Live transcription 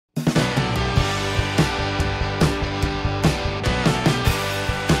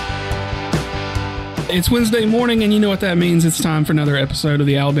It's Wednesday morning, and you know what that means. It's time for another episode of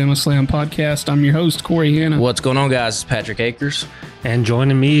the Alabama Slam Podcast. I'm your host, Corey Hanna. What's going on, guys? It's Patrick Akers. And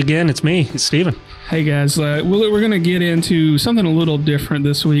joining me again, it's Steven. Hey, guys. We're going to get into something a little different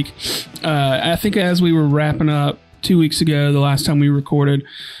this week. I think as we were wrapping up 2 weeks ago, the last time we recorded,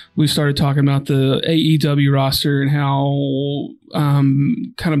 we started talking about the AEW roster and how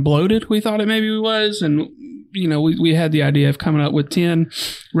kind of bloated we thought it maybe was. And, you know, we had the idea of coming up with 10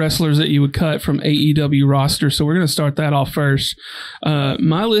 wrestlers that you would cut from AEW roster. So we're going to start that off first.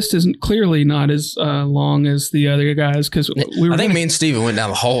 My list isn't clearly not as long as the other guys because I think me and Steven went down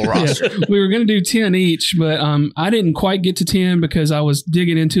the whole roster. Yeah, we were going to do 10 each, but I didn't quite get to 10 because I was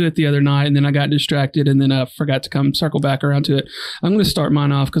digging into it the other night and then I got distracted and then I forgot to circle back around to it. I'm going to start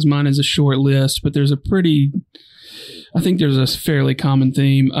mine off because mine is a short list, but I think there's a fairly common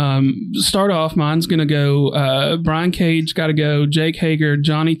theme. Start off, mine's going to go Brian Cage, got to go, Jake Hager,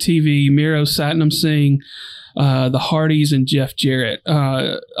 Johnny TV, Miro Satnam Singh, the Hardys, and Jeff Jarrett.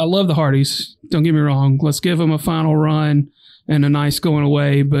 I love the Hardys. Don't get me wrong. Let's give them a final run and a nice going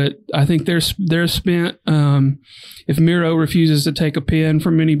away, but I think they're spent. If Miro refuses to take a pin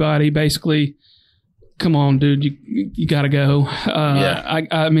from anybody, basically, come on, dude, you got to go. Yeah.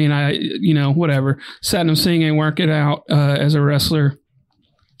 I mean, whatever. Satnam Singh ain't working out as a wrestler.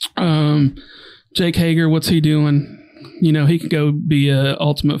 Jake Hager, what's he doing? You know, he could go be a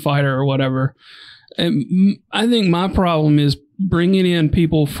Ultimate Fighter or whatever. And I think my problem is bringing in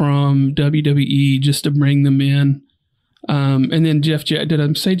people from WWE just to bring them in. And then Jeff Jarrett. Did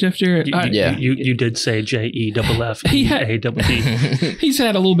I say Jeff Jarrett? You did say JEFFEAWW. He's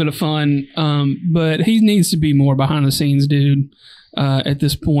had a little bit of fun, but he needs to be more behind the scenes, dude. At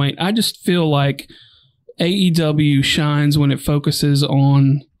this point, I just feel like AEW shines when it focuses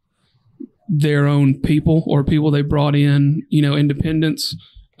on their own people or people they brought in. You know, independents.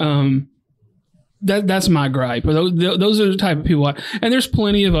 That's my gripe. Those are the type of people. And there's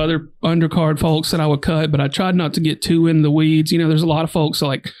plenty of other undercard folks that I would cut, but I tried not to get too in the weeds. You know, there's a lot of folks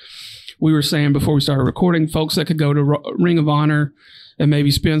like we were saying before we started recording, folks that could go to Ring of Honor and maybe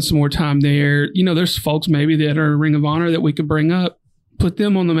spend some more time there. You know, there's folks maybe that are Ring of Honor that we could bring up, put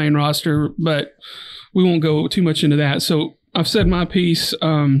them on the main roster, but we won't go too much into that. So I've said my piece.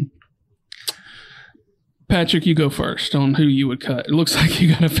 Patrick, you go first on who you would cut. It looks like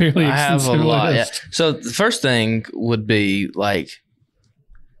you got a fairly extensive list. Yeah. So the first thing would be like,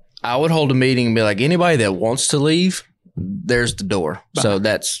 I would hold a meeting and be like, anybody that wants to leave, there's the door. Bye. So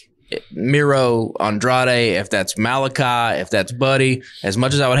that's Miro, Andrade, if that's Malachi, if that's Buddy. As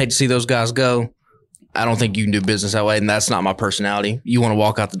much as I would hate to see those guys go, I don't think you can do business that way, and that's not my personality. You want to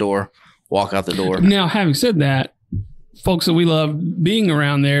walk out the door, walk out the door. Now, having said that, folks that we love being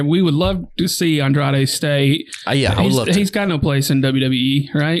around there, we would love to see Andrade stay. Yeah, I would love to. He's got no place in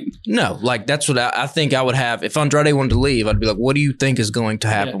WWE, right? No, like that's what I think I would have. If Andrade wanted to leave, I'd be like, what do you think is going to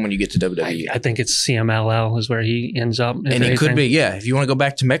happen when you get to WWE? I think it's CMLL is where he ends up. And it could be, yeah. If you want to go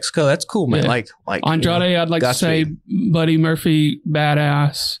back to Mexico, that's cool, man. Yeah. Like Andrade, you know, I'd like to say Buddy Murphy,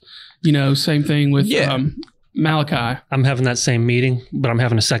 badass. You know, same thing with Malachi. I'm having that same meeting, but I'm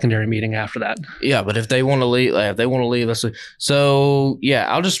having a secondary meeting after that. Yeah, but if they want to leave, let's leave. So yeah,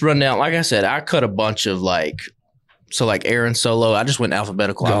 I'll just run down. Like I said, I cut a bunch of Aaron Solo. I just went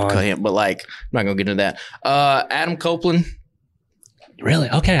alphabetical. I'll cut him, but I'm not gonna get into that. Adam Copeland. Really?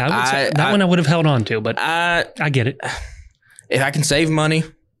 Okay, I would say that one I would have held on to, but I get it. If I can save money,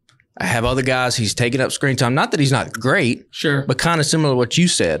 I have other guys. He's taking up screen time. Not that he's not great, sure, but kind of similar to what you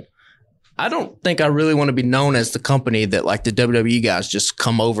said. I don't think I really want to be known as the company that like the WWE guys just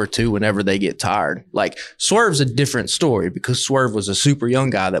come over to whenever they get tired. Like Swerve's a different story because Swerve was a super young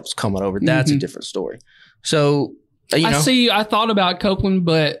guy that was coming over. That's a different story. So, I thought about Copeland,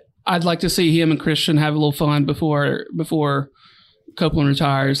 but I'd like to see him and Christian have a little fun before Copeland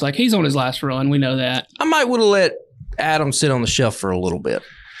retires. Like he's on his last run. We know that. I might would have let Adam sit on the shelf for a little bit.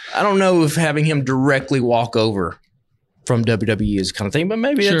 I don't know if having him directly walk over from WWE is kind of thing, but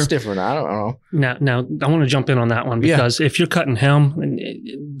maybe that's different. I don't know. Now I want to jump in on that one because if you're cutting him,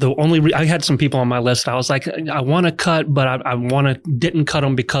 I had some people on my list. I was like, I want to cut, but I didn't cut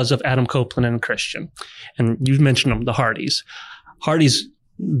them because of Adam Copeland and Christian. And you mentioned them, the Hardys. Hardys,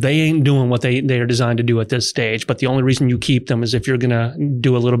 they ain't doing what they are designed to do at this stage. But the only reason you keep them is if you're going to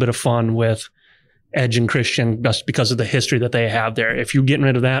do a little bit of fun with Edge and Christian just because of the history that they have there. If you're getting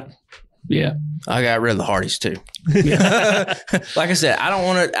rid of that, yeah, I got rid of the Hardys too. Like I said, I don't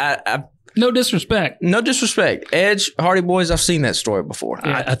want to. No disrespect. No disrespect. Edge, Hardy Boys, I've seen that story before.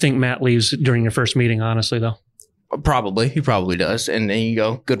 I think Matt leaves during your first meeting, honestly, though. Probably. He probably does. And then you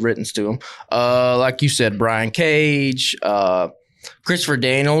go, good riddance to him. Like you said, Brian Cage, Christopher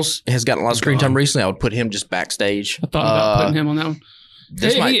Daniels has gotten a lot of screen time recently. I would put him just backstage. I thought about putting him on that one.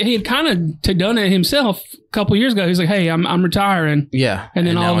 He had kind of done it himself a couple years ago. He's like, "Hey, I'm retiring." Yeah, and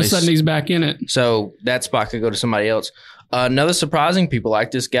then all of a sudden he's back in it. So that spot could go to somebody else. Another surprising people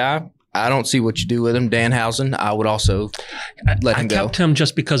like this guy. I don't see what you do with him, Danhausen. I would also let him go. I kept him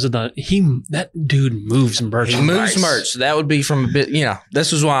just because of that dude moves merch. He moves merch. So that would be from a bit.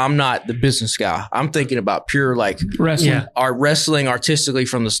 This is why I'm not the business guy. I'm thinking about pure wrestling, wrestling artistically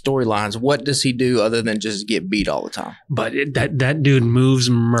from the storylines. What does he do other than just get beat all the time? But that dude moves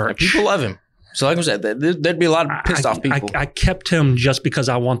merch. People love him. So like I said, there'd be a lot of pissed off people. I kept him just because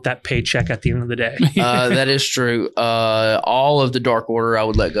I want that paycheck at the end of the day. That is true. All of the Dark Order I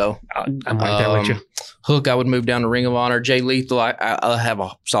would let go. I'm right there with you. Hook, I would move down to Ring of Honor. Jay Lethal, I have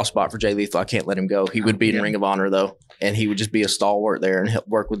a soft spot for Jay Lethal. I can't let him go. He would be in Ring of Honor, though, and he would just be a stalwart there and help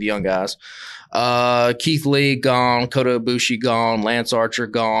work with the young guys. Keith Lee, gone. Kota Ibushi, gone. Lance Archer,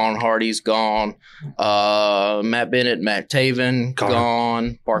 gone. Hardy's gone. Matt Bennett, Matt Taven,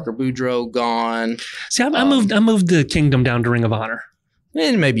 gone. Parker Boudreaux, gone. See, I moved the Kingdom down to Ring of Honor.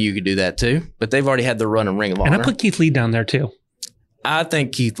 And maybe you could do that, too. But they've already had the run in Ring of Honor. And I put Keith Lee down there, too. I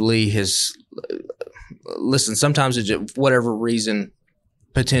think Keith Lee has... Listen, sometimes it's just, whatever reason,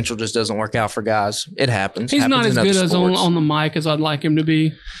 potential just doesn't work out for guys. It happens. He's not as good as on the mic as I'd like him to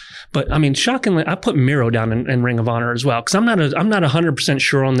be. But I mean, shockingly, I put Miro down in Ring of Honor as well because I'm not 100%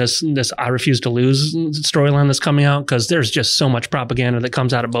 sure on this I refuse to lose storyline that's coming out because there's just so much propaganda that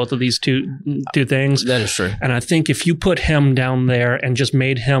comes out of both of these two things. That is true. And I think if you put him down there and just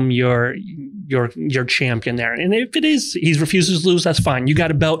made him your champion there, and if it is he refuses to lose, that's fine. You got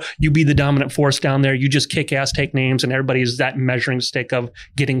a belt, you be the dominant force down there. You just kick ass, take names, and everybody's that measuring stick of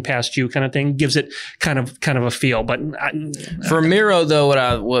getting past you kind of thing. Gives it kind of a feel. But for Miro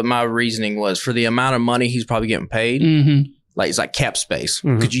though, what my reasoning was for the amount of money he's probably getting paid, it's like cap space.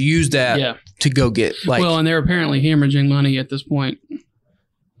 Could you use that to go get and they're apparently hemorrhaging money at this point.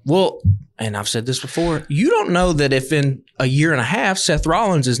 Well, and I've said this before, you don't know that if in a year and a half, Seth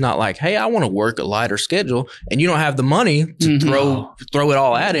Rollins is not like, hey, I want to work a lighter schedule, and you don't have the money to throw it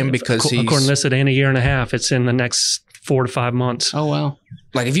all at him because according to this, it ain't a year and a half. It's in the next 4 to 5 months. Oh, wow.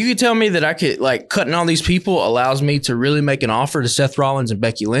 Like, if you could tell me that I could, cutting all these people allows me to really make an offer to Seth Rollins and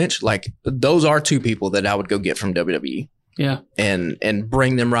Becky Lynch, those are two people that I would go get from WWE. Yeah. And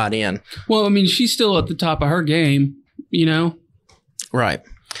bring them right in. Well, I mean, she's still at the top of her game, Right.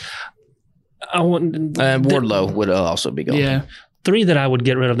 Wardlow would also be gone. Yeah. 3 that I would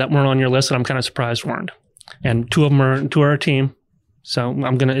get rid of that weren't on your list that I'm kind of surprised weren't. And 2 of them are a team. So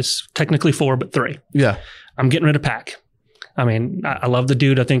it's technically 4, but 3. Yeah. I'm getting rid of Pac. I mean, I love the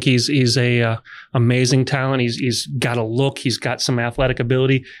dude. I think he's a amazing talent. He's got a look. He's got some athletic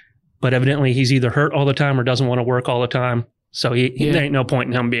ability, but evidently he's either hurt all the time or doesn't want to work all the time. So there ain't no point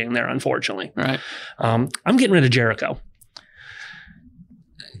in him being there, unfortunately. Right. I'm getting rid of Jericho.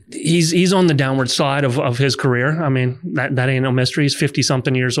 He's on the downward side of his career. I mean, that ain't no mystery. He's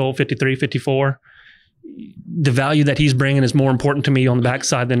 50-something years old, 53, 54. The value that he's bringing is more important to me on the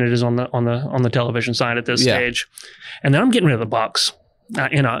backside than it is on the television side at this stage. And then I'm getting rid of the Bucks.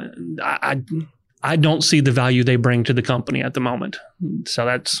 I don't see the value they bring to the company at the moment. So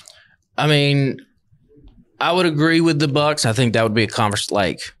that's. I mean, I would agree with the Bucks. I think that would be a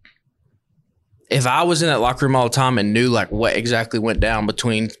conversation. If I was in that locker room all the time and knew what exactly went down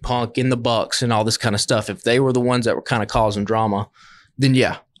between Punk and the Bucks and all this kind of stuff, if they were the ones that were kind of causing drama, then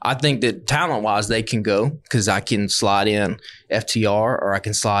I think that talent-wise they can go because I can slide in FTR or I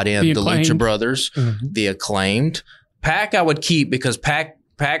can slide in the Lucha Brothers, the Acclaimed. Pac I would keep because Pac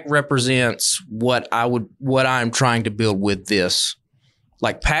represents what I'm trying to build with this.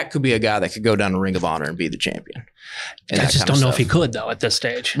 Pac could be a guy that could go down to Ring of Honor and be the champion. I just don't know if he could though at this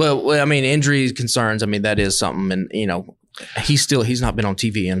stage. Well, I mean, injury concerns. I mean, that is something, and he's not been on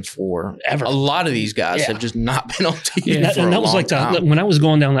TV in forever. A lot of these guys have just not been on TV. For and that was time. When I was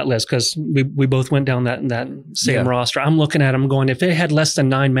going down that list because we both went down that same roster. I'm looking at them going, if they had less than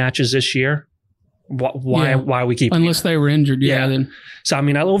 9 matches this year, why are we keeping unless they were injured? Then. So I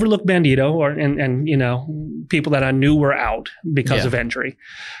mean, I overlooked Bandito and people that I knew were out because of injury.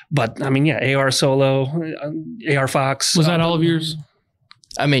 But I mean, AR Solo, AR Fox. Was that all of yours?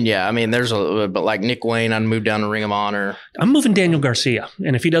 I mean, there's but Nick Wayne, I'd move down to Ring of Honor. I'm moving Daniel Garcia.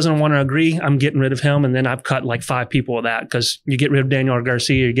 And if he doesn't want to agree, I'm getting rid of him. And then I've cut 5 people of that because you get rid of Daniel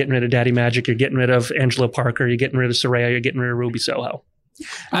Garcia, you're getting rid of Daddy Magic, you're getting rid of Angelo Parker, you're getting rid of Saraya, you're getting rid of Ruby Soho.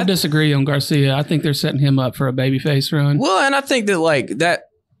 I disagree on Garcia. I think they're setting him up for a babyface run. Well, and I think that that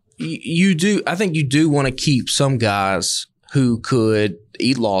you do. I think you do want to keep some guys who could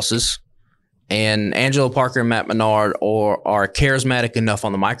eat losses and Angelo Parker and Matt Menard are charismatic enough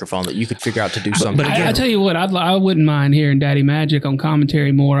on the microphone that you could figure out to do something. But I tell you what, I wouldn't mind hearing Daddy Magic on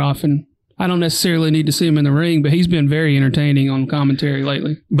commentary more often. I don't necessarily need to see him in the ring, but he's been very entertaining on commentary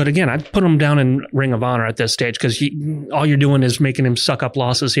lately. But again, I'd put him down in Ring of Honor at this stage because all you're doing is making him suck up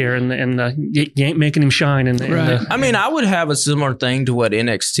losses here, and you ain't making him shine. I mean, I would have a similar thing to what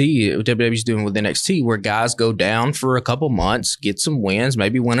WWE's doing with NXT, where guys go down for a couple months, get some wins,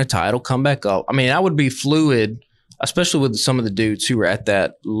 maybe win a title, come back up. I mean, I would be fluid, especially with some of the dudes who are at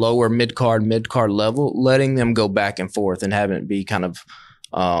that lower mid-card level, letting them go back and forth and having it be kind of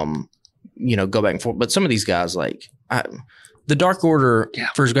go back and forth. But some of these guys, like the Dark Order,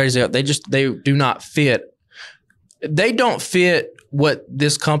 for as great as they do not fit. They don't fit what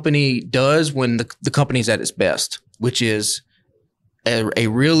this company does when the company's at its best, which is a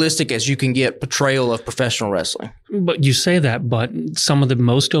realistic as you can get portrayal of professional wrestling. But you say that, but some of the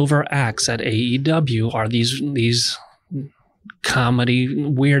most over acts at AEW are these comedy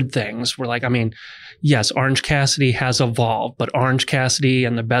weird things. We're like, I mean, yes, Orange Cassidy has evolved, but Orange Cassidy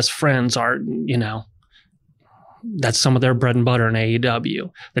and the Best Friends are, that's some of their bread and butter in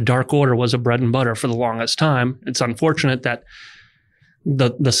AEW. The Dark Order was a bread and butter for the longest time. It's unfortunate that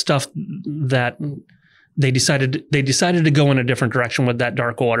the stuff that they decided to go in a different direction with that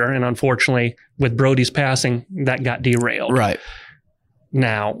Dark Order, and unfortunately, with Brody's passing, that got derailed. Right.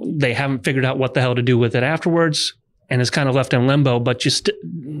 Now, they haven't figured out what the hell to do with it afterwards, and it's kind of left in limbo, but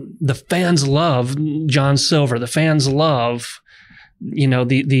the fans love John Silver. The fans love,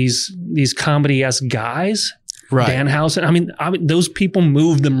 these comedy-esque guys. Right. Danhausen. I mean, those people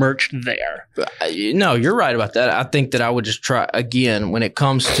move the merch there. No, you're right about that. I think that I would just try, again, when it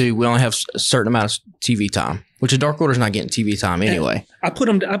comes to, we only have a certain amount of TV time, which the Dark Order's not getting TV time anyway.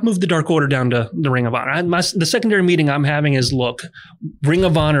 I've moved the Dark Order down to the Ring of Honor. The secondary meeting I'm having is, look, Ring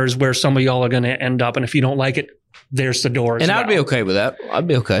of Honor is where some of y'all are going to end up, and if you don't like it, there's the door. And I'd be okay with that. I'd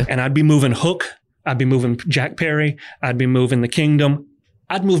be okay. And I'd be moving Hook. I'd be moving Jack Perry. I'd be moving the Kingdom.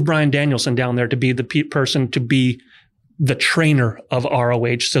 I'd move Bryan Danielson down there to be the person to be the trainer of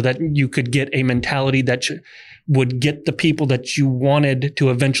ROH, so that you could get a mentality that would get the people that you wanted to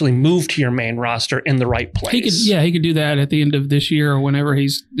eventually move to your main roster in the right place. He could do that at the end of this year or whenever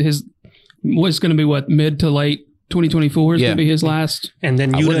what's going to be mid to late 2024 is going to be his last. And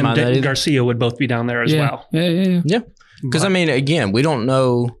then you and Garcia would both be down there as well. Yeah. Because I mean, again, we don't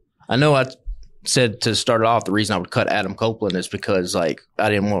know. I know I said to start it off, the reason I would cut Adam Copeland is because, like, I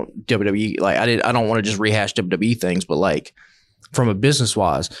didn't want WWE. Like, I don't want to just rehash WWE things, but, like, from a business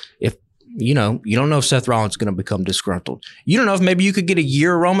wise, if you don't know if Seth Rollins is going to become disgruntled. You don't know if maybe you could get a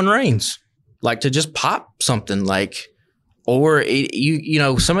year of Roman Reigns, like, to just pop something, like, or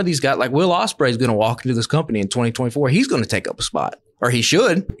some of these guys, like Will Ospreay is going to walk into this company in 2024. He's going to take up a spot, or he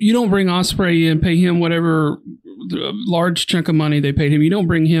should. You don't bring Ospreay in, pay him whatever large chunk of money they paid him. You don't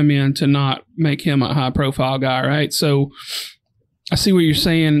bring him in to not make him a high profile guy, right? So I see what you're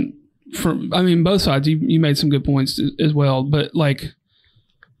saying. Both sides. You made some good points as well, but like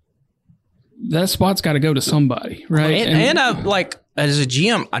that spot's got to go to somebody, right? And I, like, as a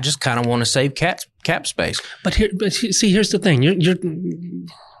GM, I just kind of want to save cap space. But here's the thing: you're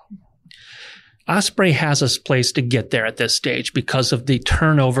Ospreay has a place to get there at this stage because of the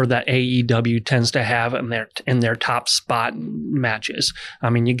turnover that AEW tends to have in their top spot matches. I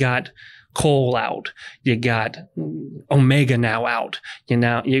mean, you got Cole out, you got Omega now out.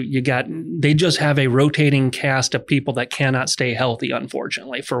 They just have a rotating cast of people that cannot stay healthy,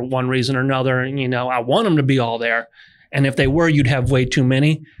 unfortunately, for one reason or another. I want them to be all there, and if they were, you'd have way too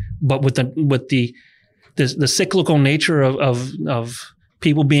many. But with the cyclical nature of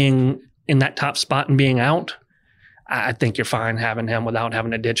people being in that top spot and being out, I think you're fine having him without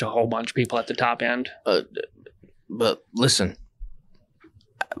having to ditch a whole bunch of people at the top end. But listen,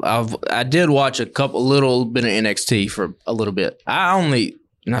 I did watch a little bit of NXT for a little bit.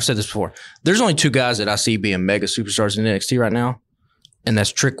 And I've said this before, there's only two guys that I see being mega superstars in NXT right now, and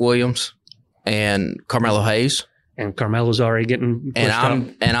that's Trick Williams and Carmelo Hayes. And Carmelo's already getting pushed up.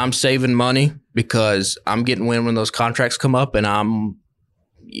 And I'm saving money because I'm getting when those contracts come up, and I'm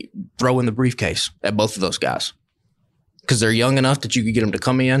throwing the briefcase at both of those guys because they're young enough that you could get them to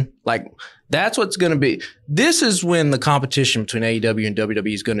come in. Like, that's what's going to be. This is when the competition between AEW and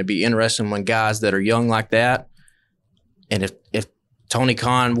WWE is going to be interesting, when guys that are young like that, and if Tony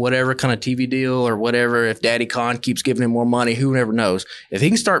Khan, whatever kind of TV deal or whatever, if Daddy Khan keeps giving him more money, who never knows. If he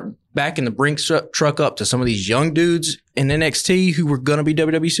can start backing the Brinks truck up to some of these young dudes in NXT who were going to be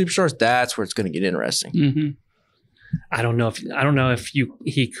WWE superstars, that's where it's going to get interesting. Mm-hmm. I don't know if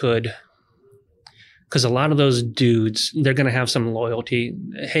he could. because a lot of those dudes, they're going to have some loyalty.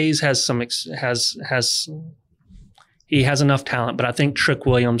 Hayes has he has enough talent, but I think Trick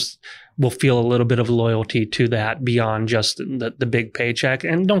Williams will feel a little bit of loyalty to that beyond just the big paycheck.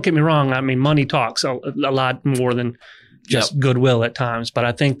 And don't get me wrong, I mean, money talks a lot more than just goodwill at times. But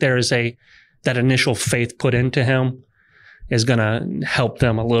I think there is that initial faith put into him is going to help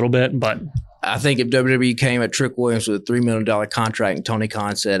them a little bit. But I think if WWE came at Trick Williams with a $3 million contract and Tony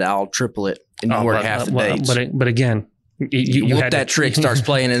Khan said, I'll triple it and you work half the dates. But again, you had that Trick starts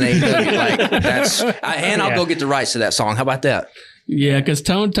playing in AEW. Like that's, I'll go get the rights to that song. How about that? Yeah, because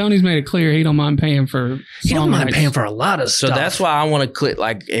Tony's made it clear he don't mind paying for. He don't mind paying for a lot of stuff. So that's why I want to click.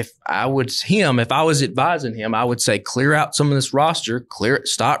 Like if I was advising him, I would say clear out some of this roster,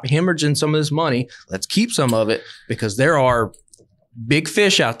 stop hemorrhaging some of this money. Let's keep some of it because there are big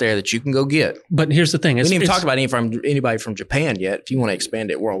fish out there that you can go get. But here's the thing: we didn't even talk about anybody from Japan yet. If you want to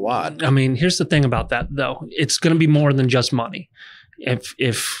expand it worldwide, I mean, here's the thing about that though: it's going to be more than just money.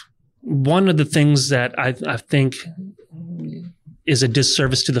 If one of the things that I think is a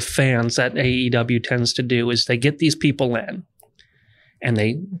disservice to the fans that AEW tends to do is they get these people in and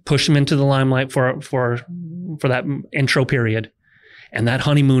they push them into the limelight for that intro period, and that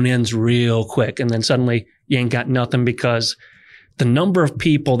honeymoon ends real quick, and then suddenly you ain't got nothing because the number of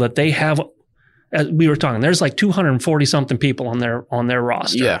people that they have, as we were talking, there's like 240 something people on their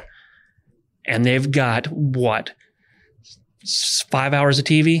roster. Yeah. And they've got what? 5 hours of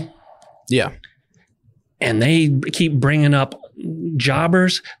TV? Yeah. And they keep bringing up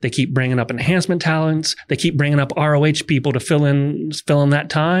jobbers. They keep bringing up enhancement talents. They keep bringing up ROH people to fill in that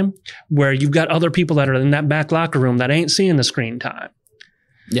time where you've got other people that are in that back locker room that ain't seeing the screen time.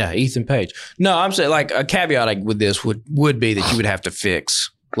 Yeah, Ethan Page. No, I'm saying like a caveat with this would be that you would have to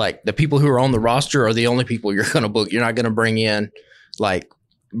fix like the people who are on the roster are the only people you're going to book. You're not going to bring in like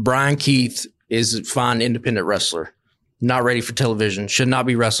Brian Keith is a fine independent wrestler, not ready for television, should not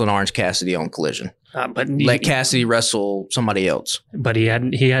be wrestling Orange Cassidy on Collision. But let Cassidy wrestle somebody else. But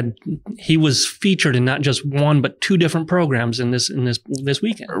he was featured in not just one but two different programs in this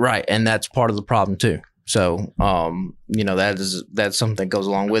weekend. Right, and that's part of the problem too. So, that's something that goes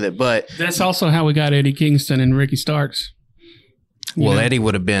along with it. But that's also how we got Eddie Kingston and Ricky Starks. Well, Eddie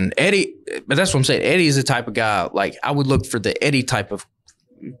would have been Eddie, but that's what I'm saying. Eddie is the type of guy, like I would look for the Eddie type of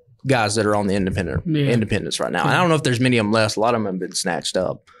guys that are on the independents right now. And I don't know if there's many of them left. A lot of them have been snatched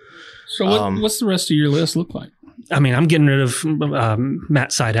up. So what's the rest of your list look like? I mean, I'm getting rid of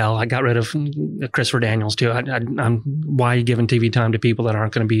Matt Seidel. I got rid of Christopher Daniels too. Why are you giving TV time to people that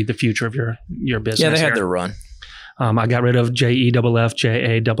aren't going to be the future of your business? Yeah, they had their run. I got rid of JEFF,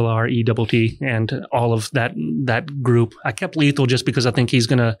 JARRETT, and all of that group. I kept Lethal just because I think he's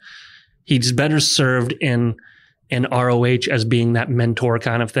better served in ROH as being that mentor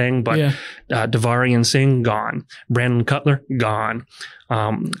kind of thing. But Davari and Singh, gone. Brandon Cutler, gone.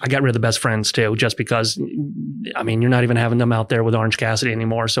 I got rid of the best friends too, just because, I mean, you're not even having them out there with Orange Cassidy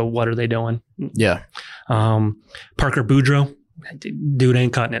anymore. So what are they doing? Yeah. Parker Boudreaux, dude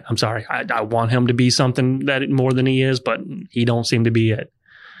ain't cutting it. I'm sorry. I want him to be something that more than he is, but he don't seem to be it.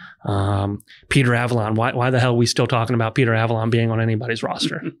 Peter Avalon. Why the hell are we still talking about Peter Avalon being on anybody's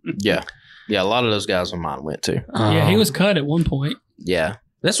roster? Yeah. Yeah, a lot of those guys on mine went too. Yeah, he was cut at one point. Yeah.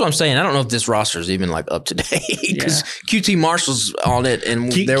 That's what I'm saying. I don't know if this roster is even like up to date because QT Marshall's on it,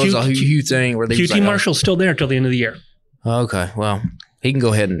 and there was a huge thing where they QT Marshall's still there till the end of the year. Okay, well, he can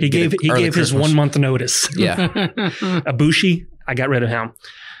go ahead and he gave his 1 month notice. Yeah, Ibushi, I got rid of him.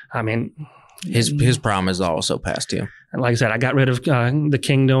 I mean, his prime is also past him. Like I said, I got rid of the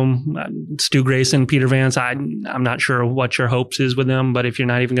Kingdom, Stu Grayson, Peter Vance. I'm not sure what your hopes is with them, but if you're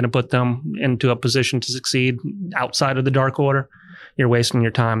not even going to put them into a position to succeed outside of the Dark Order, you're wasting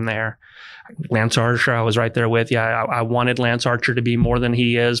your time there. Lance Archer, I was right there with you. I wanted Lance Archer to be more than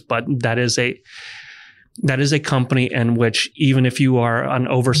he is, but that is a company in which even if you are an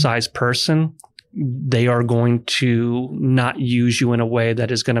oversized person, they are going to not use you in a way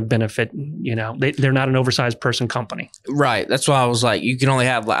that is going to benefit, they're not an oversized person company. Right. That's why I was like, you can only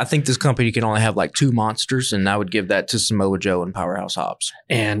have, I think this company can only have like two monsters, and I would give that to Samoa Joe and Powerhouse Hobbs.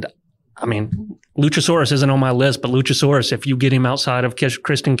 And I mean, Luchasaurus isn't on my list, but Luchasaurus, if you get him outside of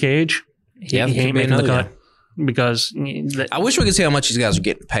Christian Cage, he ain't making the cut. Because I wish we could see how much these guys are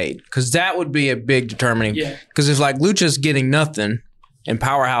getting paid, because that would be a big determining. Because if like Lucha's getting nothing and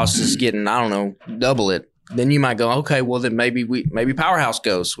Powerhouse is getting, I don't know, double it, then you might go, okay, well then maybe Powerhouse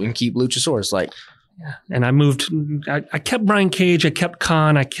goes. We can keep Luchasaurus. Like, and I kept Brian Cage, I kept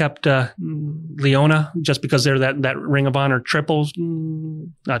Khan, I kept Leona, just because they're that Ring of Honor trios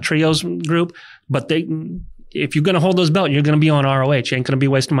group. But if you're going to hold those belts, you're going to be on ROH. You ain't going to be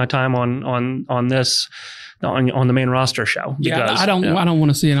wasting my time on this on the main roster show. Because, I don't want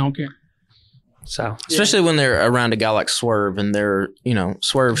to see it. I don't care. So especially when they're around a guy like Swerve, and they're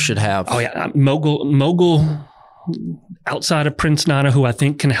Swerve should have. Oh yeah, mogul. Outside of Prince Nana, who I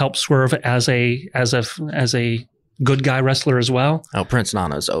think can help Swerve as a good guy wrestler as well. Oh, Prince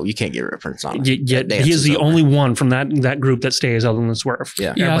Nana's. Oh, you can't get rid of Prince Nana. Yet he is the only one from that group that stays other than Swerve.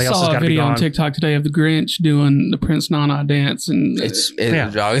 Yeah, I saw a video on TikTok today of the Grinch doing the Prince Nana dance, and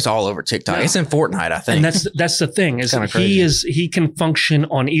it's all over TikTok. Yeah. It's in Fortnite, I think. And that's the thing is he can function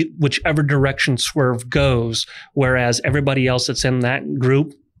on whichever direction Swerve goes, whereas everybody else that's in that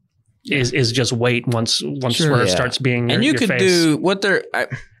group is just wait once Swerve starts being and you could face. Do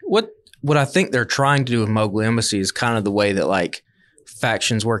what I think they're trying to do with Mogul Embassy is kind of the way that like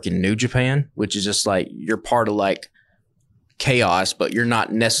factions work in New Japan, which is just like you're part of like chaos, but you're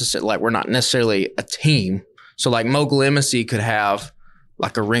not necessarily like we're not necessarily a team. So like Mogul Embassy could have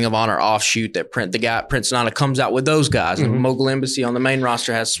like a Ring of Honor offshoot that Prince Nana comes out with those guys, and Mogul Embassy on the main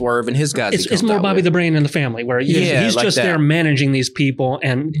roster has Swerve and his guys. It's more Bobby the Brain in the family, where he's like just there managing these people,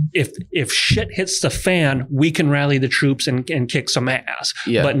 and if shit hits the fan, we can rally the troops and kick some ass.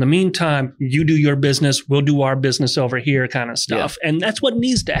 Yeah. But in the meantime, you do your business, we'll do our business over here, kind of stuff. Yeah. And that's what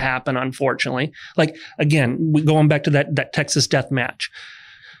needs to happen, unfortunately. Like again, going back to that Texas death match.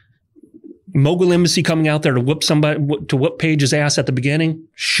 Mogul Embassy coming out there to whoop Page's ass at the beginning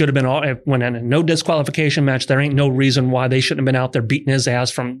should have been when in a no disqualification match. There ain't no reason why they shouldn't have been out there beating his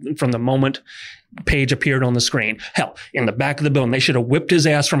ass from the moment Page appeared on the screen. Hell, in the back of the building, they should have whipped his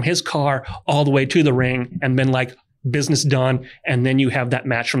ass from his car all the way to the ring and been like, business done. And then you have that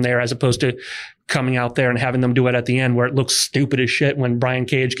match from there, as opposed to coming out there and having them do it at the end where it looks stupid as shit when Brian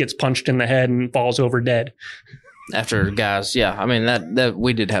Cage gets punched in the head and falls over dead. After guys, I mean that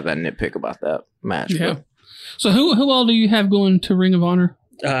we did have that nitpick about that match. Yeah. But. So who all do you have going to Ring of Honor?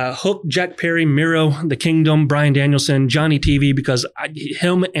 Hook, Jack Perry, Miro, The Kingdom, Bryan Danielson, Johnny TV, because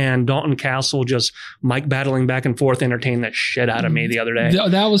him and Dalton Castle just Mike battling back and forth entertained that shit out of me the other day.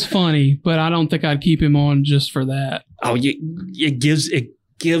 That was funny, but I don't think I'd keep him on just for that. Oh, it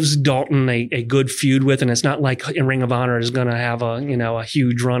gives Dalton a good feud with, and it's not like Ring of Honor is going to have a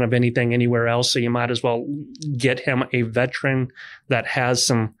huge run of anything anywhere else. So you might as well get him a veteran that has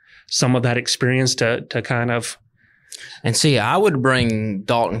some of that experience to kind of. And see, I would bring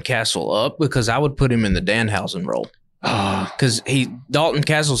Dalton Castle up because I would put him in the Danhausen role. Because Dalton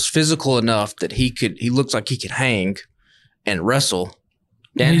Castle's physical enough that he looks like he could hang and wrestle.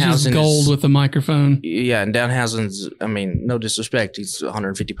 He's just gold with the microphone. Yeah, and Danhausen's, I mean, no disrespect, he's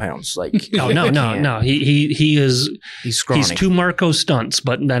 150 pounds. Like, no. He is. He's scrawny. He's two Marco stunts,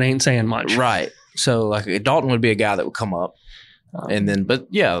 but that ain't saying much. Right. So, like, Dalton would be a guy that would come up. And then, but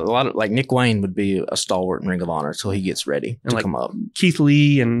yeah, a lot of like Nick Wayne would be a stalwart in Ring of Honor until he gets ready to come up. Keith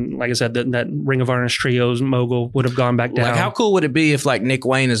Lee and like I said, that Ring of Honor's trios Mogul would have gone back down. Like, how cool would it be if like Nick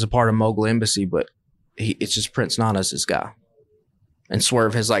Wayne is a part of Mogul Embassy, but it's just Prince Nana's his guy, and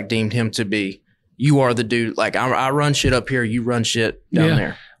Swerve has like deemed him to be, you are the dude. Like I run shit up here, you run shit down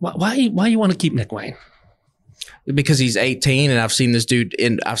there. Why you want to keep Nick Wayne? Because he's 18, and I've seen this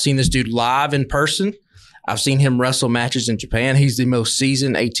dude live in person. I've seen him wrestle matches in Japan. He's the most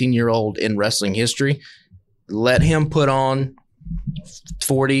seasoned 18-year-old in wrestling history. Let him put on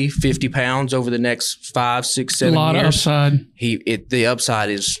 40, 50 pounds over the next 5, 6, 7 years. A lot of upside. The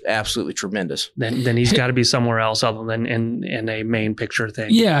upside is absolutely tremendous. Then he's got to be somewhere else other than in a main picture thing.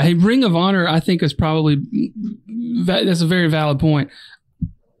 Yeah, Ring of Honor, I think, is probably that's a very valid point.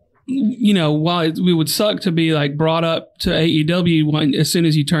 While we would suck to be like brought up to AEW as soon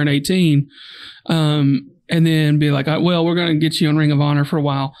as you turn 18, and then be like, well, we're going to get you on Ring of Honor for a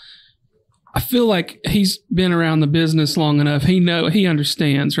while. I feel like he's been around the business long enough. He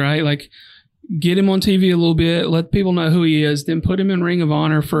understands, right? Like, get him on TV a little bit, let people know who he is, then put him in Ring of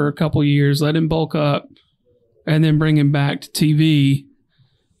Honor for a couple years, let him bulk up, and then bring him back to TV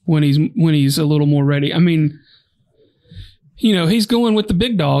when he's a little more ready. I mean, he's going with the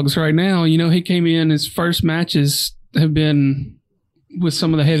big dogs right now. He came in, his first matches have been with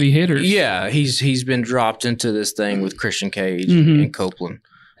some of the heavy hitters. Yeah, he's been dropped into this thing with Christian Cage and Copeland.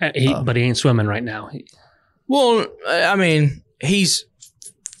 But he ain't swimming right now. Well, I mean, all he's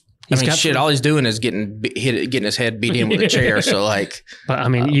doing is getting his head beat in with a chair. So like, but I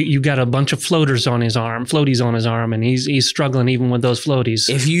mean, you got a bunch of floaties on his arm, and he's struggling even with those floaties.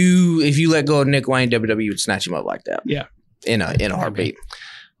 If you let go of Nick Wayne, WWE would snatch him up like that. Yeah, in a heartbeat.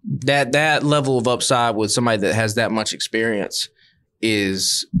 That level of upside with somebody that has that much experience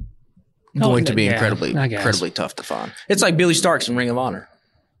is going to be incredibly tough to find. It's like Billy Starks in Ring of Honor.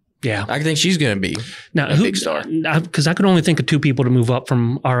 Yeah. I think she's going to be a big star. Because I could only think of 2 people to move up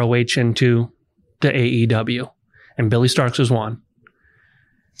from ROH into the AEW. And Billy Starks was one.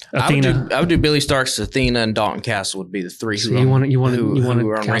 Athena. I would do Billy Starks, Athena, and Dalton Castle would be the 3 who are on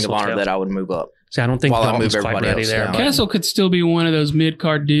Ring of Honor that I would move up. See, I don't think Dalton's quite ready there. Castle could still be one of those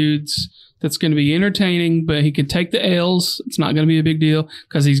mid-card dudes that's going to be entertaining, but he could take the L's. It's not going to be a big deal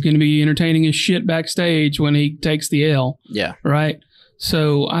because he's going to be entertaining as shit backstage when he takes the L. Yeah. Right?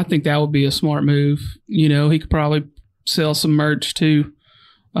 So I think that would be a smart move. You know, he could probably sell some merch too.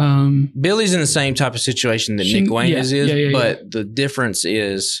 Billy's in the same type of situation that Nick Wayne is, but the difference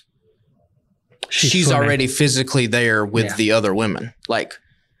is she's already physically there with the other women. Like,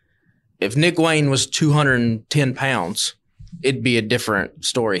 if Nick Wayne was 210 pounds, it'd be a different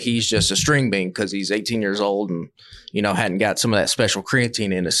story. He's just a string bean because he's 18 years old and, you know, hadn't got some of that special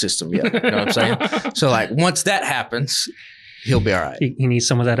creatine in his system yet. You know what I'm saying? So, like, once that happens, he'll be all right. He needs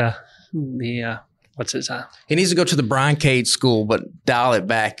some of that, what's his? He needs to go to the Brian Cage school, but dial it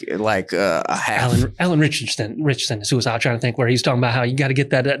back like a half. Alan Richardson is who I was trying to think, where he's talking about how you got to get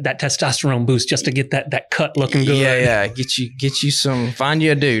that testosterone boost just to get that cut looking good. Yeah. Get you some. Find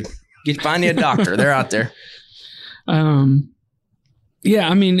you a dude. Find you a doctor. They're out there. Yeah,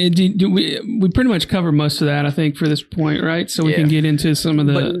 I mean, we pretty much covered most of that, I think, for this point, right? So we can get into some of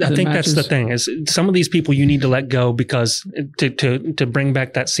the. But I think matches. That's the thing is some of these people you need to let go because to bring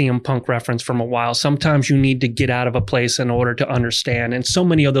back that CM Punk reference from a while, sometimes you need to get out of a place in order to understand. And so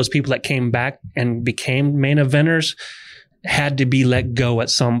many of those people that came back and became main eventers had to be let go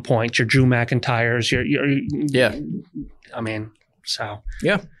at some point. Your Drew McIntyres,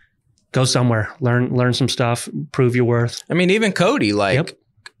 Yeah. Go somewhere, learn some stuff, prove your worth. I mean, even Cody,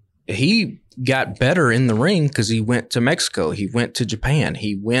 he got better in the ring because he went to Mexico, he went to Japan,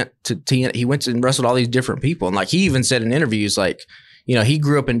 he went and wrestled all these different people, and like he even said in interviews, like, you know, he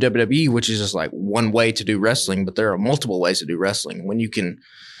grew up in WWE, which is just like one way to do wrestling, but there are multiple ways to do wrestling. When you can,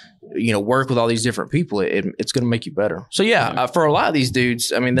 you know, work with all these different people, it's going to make you better. So for a lot of these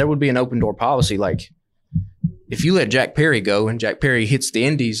dudes, I mean, there would be an open door policy, like. If you let Jack Perry go and Jack Perry hits the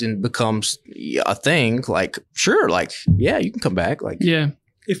indies and becomes a thing, like, sure, like, yeah, you can come back. Like, yeah.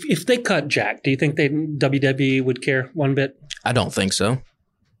 If they cut Jack, do you think WWE would care one bit? I don't think so.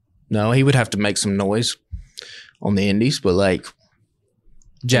 No, he would have to make some noise on the indies, but like,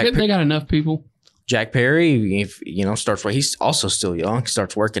 they got enough people. Jack Perry, he's also still young. He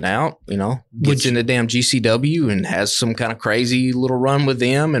starts working out, you know, gets into damn GCW and has some kind of crazy little run with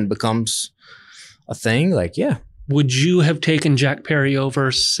them and becomes a thing. Like, yeah. Would you have taken Jack Perry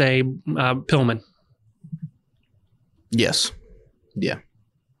over, say, Pillman? Yes. Yeah.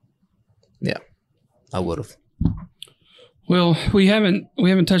 I would have. Well, we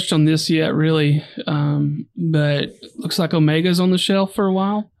haven't touched on this yet, really, but looks like Omega's on the shelf for a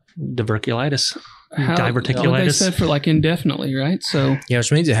while. Diverticulitis. Diverticulitis. They said for like indefinitely, right? So yeah,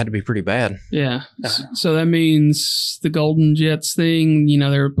 which means it had to be pretty bad. Yeah. So that means the Golden Jets thing. You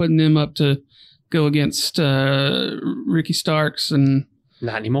know, they were putting them up to go against Ricky Starks and.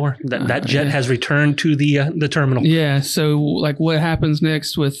 Not anymore. That jet has returned to the terminal. Yeah. So, like, what happens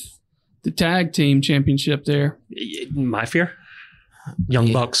next with the tag team championship there? My fear,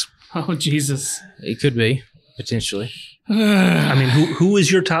 Young Bucks. Oh Jesus! It could be potentially. I mean, who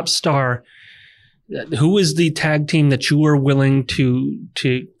is your top star? Who is the tag team that you are willing to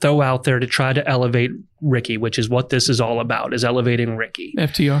throw out there to try to elevate Ricky, which is what this is all about, is elevating Ricky?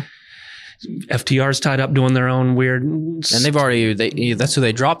 FTR. FTR's tied up doing their own weird... And they've already... that's who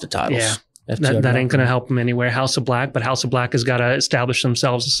they dropped the titles. Yeah. That ain't going to help them anywhere. House of Black, but House of Black has got to establish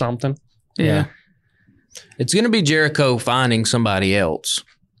themselves as something. Yeah. It's going to be Jericho finding somebody else.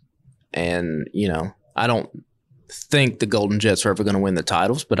 And, you know, I don't think the Golden Jets are ever going to win the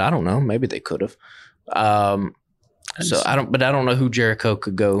titles, but I don't know. Maybe they could have. I don't know who Jericho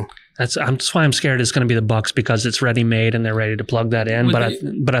could go. That's why I'm scared it's going to be the Bucks, because it's ready made and they're ready to plug that in.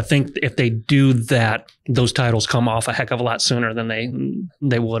 But I think if they do that, those titles come off a heck of a lot sooner than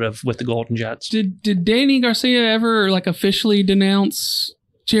they would have with the Golden Jets. Did Danny Garcia ever like officially denounce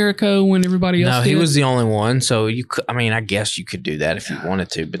Jericho when everybody else did? No, he was the only one. So you could, I mean, I guess you could do that if you wanted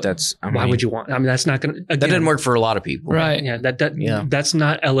to, but why would you want? I mean, that's not going to. That didn't work for a lot of people, right? Yeah, that's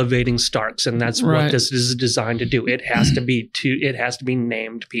not elevating Starks, and that's what this is designed to do. It has to be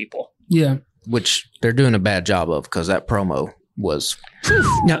named people. Yeah, which they're doing a bad job of, because that promo was.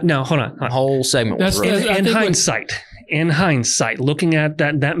 No, hold on. The whole segment was rough. In hindsight, looking at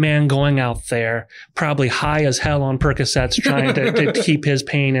that man going out there, probably high as hell on Percocets, trying to keep his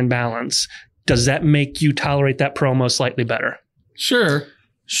pain in balance, does that make you tolerate that promo slightly better? Sure,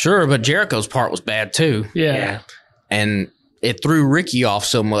 but Jericho's part was bad too. Yeah. And it threw Ricky off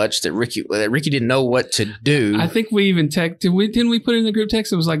so much that Ricky didn't know what to do. I think we even didn't we put it in the group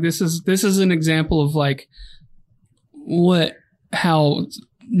text? It was like, this is an example of like how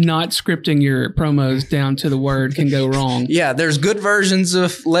not scripting your promos down to the word can go wrong. Yeah, there's good versions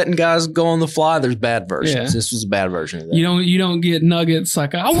of letting guys go on the fly. There's bad versions. Yeah. This was a bad version of that. You don't get nuggets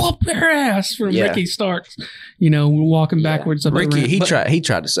like "I whoop their ass" from Ricky Starks. Walking backwards. Up Ricky, he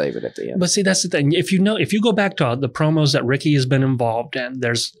tried to save it at the end. But see, that's the thing. If you go back to the promos that Ricky has been involved in,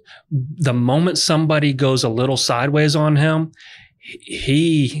 there's the moment somebody goes a little sideways on him,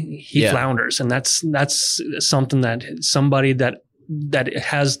 he flounders, and that's something that somebody that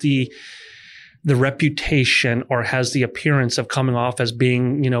has the reputation or has the appearance of coming off as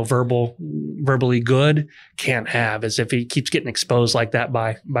being, verbally good can't have, as if he keeps getting exposed like that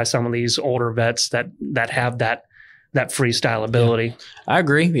by some of these older vets that have that freestyle ability. Yeah. I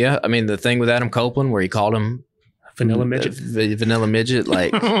agree. Yeah. I mean, the thing with Adam Copeland where he called him vanilla midget, vanilla midget,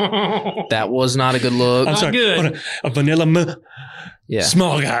 like that was not a good look. I'm sorry, good. A vanilla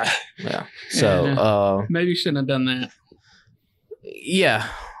small guy. Yeah. So maybe you shouldn't have done that. Yeah,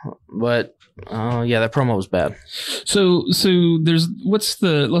 but that promo was bad. So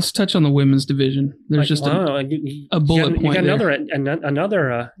let's touch on the women's division. There's just a bullet point. You got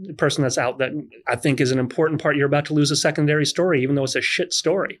another person that's out that I think is an important part. You're about to lose a secondary story, even though it's a shit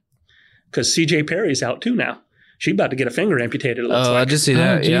story, because CJ Perry's out too now. She's about to get a finger amputated. I did see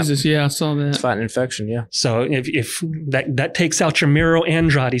that. Oh, Jesus, yeah, I saw that. It's fighting infection, yeah. So if that takes out your Miro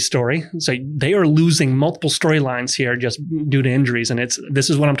Andrade story, so they are losing multiple storylines here just due to injuries, and this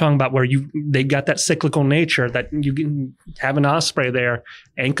is what I'm talking about, where they got that cyclical nature that you have an Ospreay there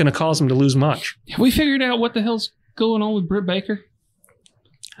ain't going to cause them to lose much. Have we figured out what the hell's going on with Britt Baker?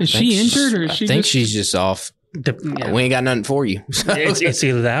 Is she injured or is she? I think she's just off. We ain't got nothing for you. So. It's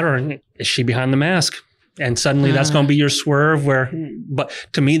either that or is she behind the mask? And suddenly that's going to be your swerve but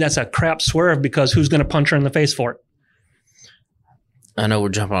to me, that's a crap swerve because who's going to punch her in the face for it? I know we're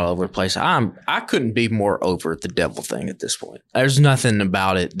jumping all over the place. I couldn't be more over the devil thing at this point. There's nothing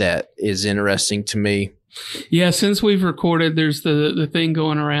about it that is interesting to me. Yeah. Since we've recorded, there's the thing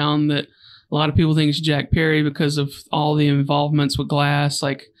going around that a lot of people think it's Jack Perry because of all the involvements with glass,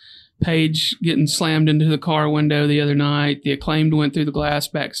 like Paige getting slammed into the car window the other night. The Acclaimed went through the glass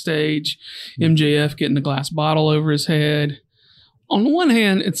backstage. MJF getting the glass bottle over his head. On the one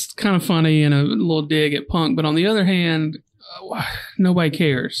hand, it's kind of funny and a little dig at Punk, but on the other hand, nobody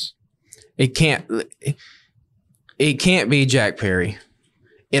cares. It can't be Jack Perry.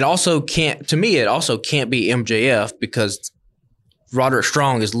 It also can't be MJF because Roderick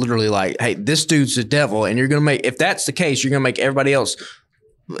Strong is literally like, hey, this dude's the devil, and if that's the case, you're gonna make everybody else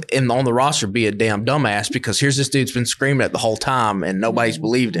on the roster be a damn dumbass because here's this dude's been screaming at the whole time and nobody's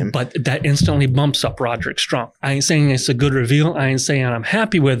believed him. But that instantly bumps up Roderick Strong. I ain't saying it's a good reveal. I ain't saying I'm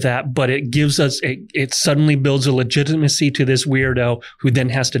happy with that, but it gives us, it suddenly builds a legitimacy to this weirdo who then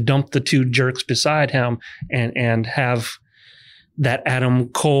has to dump the two jerks beside him and have that Adam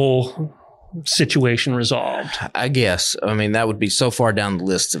Cole situation resolved. I guess. I mean, that would be so far down the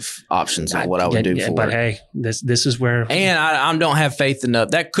list of options of what I would do for but it. Hey, this is where... And I don't have faith enough.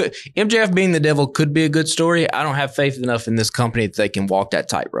 MJF being the devil could be a good story. I don't have faith enough in this company that they can walk that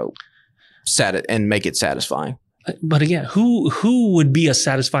tightrope and make it satisfying. But again, who would be a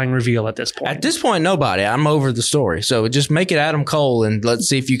satisfying reveal at this point? At this point, nobody. I'm over the story. So just make it Adam Cole and let's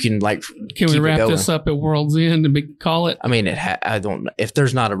see if you can Can we wrap this up at World's End and call it? I mean, I don't. If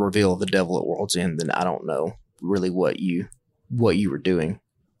there's not a reveal of the devil at World's End, then I don't know really what you were doing.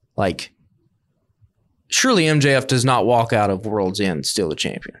 Like, surely MJF does not walk out of World's End still the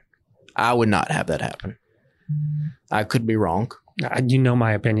champion. I would not have that happen. I could be wrong. You know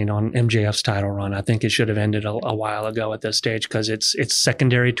my opinion on MJF's title run. I think it should have ended a while ago at this stage because it's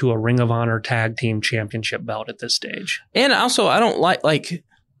secondary to a Ring of Honor tag team championship belt at this stage. And also, I don't like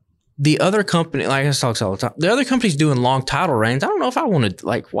the other company. Like I talk all the time, the other company's doing long title reigns. I don't know if I want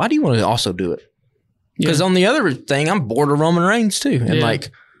to. Why do you want to also do it? Because on the other thing, I'm bored of Roman Reigns too, and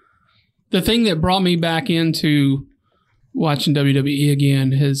the thing that brought me back into watching WWE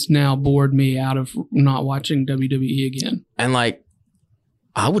again has now bored me out of not watching WWE again. And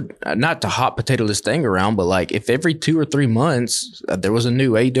I would not to hot potato this thing around, but if every 2 or 3 months there was a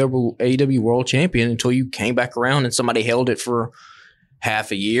new AEW World Champion until you came back around and somebody held it for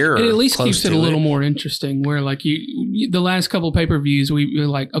half a year, it at least keeps it a little more interesting. Where the last couple of pay-per-views, we were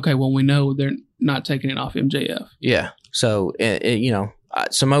like, okay, well, we know they're not taking it off MJF. Yeah, so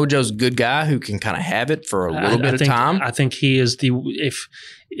Samoa Joe's a good guy who can kind of have it for a little bit of time. I think he is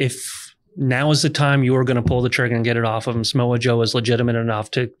if Now is the time you are going to pull the trigger and get it off of him. Samoa Joe is legitimate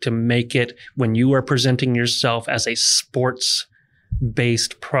enough to make it when you are presenting yourself as a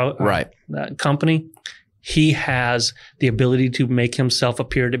sports-based company. He has the ability to make himself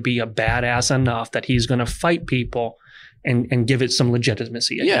appear to be a badass enough that he's going to fight people and give it some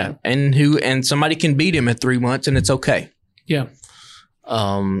legitimacy again. Yeah, and somebody can beat him in 3 months and it's okay. Yeah.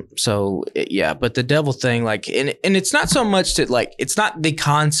 But the devil thing, like, and it's not so much that, like, it's not the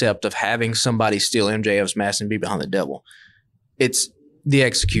concept of having somebody steal MJF's mask and be behind the devil. It's the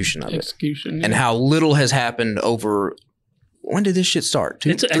execution of it. And how little has happened over. When did this shit start?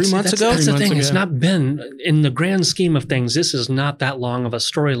 3 months ago? That's the thing. It's not been, in the grand scheme of things, this is not that long of a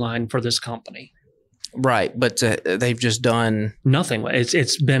storyline for this company. Right, but they've just done nothing.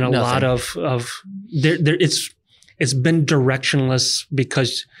 It's been a lot of it's been directionless,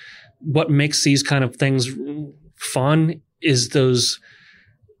 because what makes these kind of things fun is those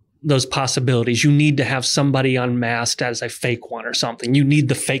possibilities. You need to have somebody unmasked as a fake one or something. You need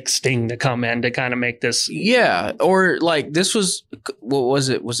the fake Sting to come in to kind of make this. Yeah, or like this was, what was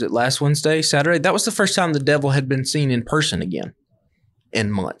it? Was it last Wednesday, Saturday? That was the first time the devil had been seen in person again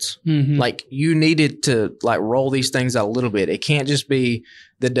in months. Mm-hmm. Like, you needed to, like, roll these things out a little bit. It can't just be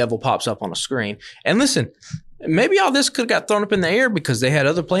the devil pops up on a screen. And listen, maybe all this could have got thrown up in the air because they had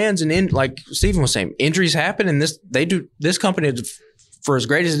other plans, and like Steven was saying, injuries happen, and this company, for as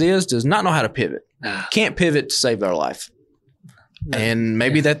great as it is, does not know how to pivot. Can't pivot to save their life. And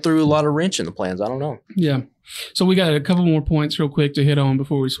maybe that threw a lot of wrench in the plans. I don't know. Yeah. So we got a couple more points real quick to hit on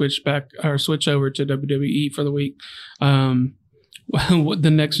before we switch over to WWE for the week.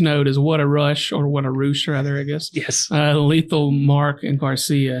 The next note is what a rush, or what a roosh, rather, I guess. Yes. Lethal, Mark, and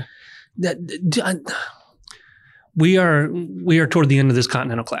Garcia. We are toward the end of this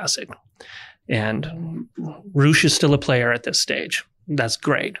Continental Classic, and Roosh is still a player at this stage. That's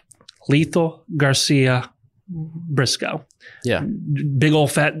great. Lethal, Garcia, Briscoe. Yeah. Big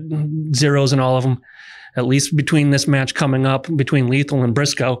old fat zeros in all of them. At least between this match coming up between Lethal and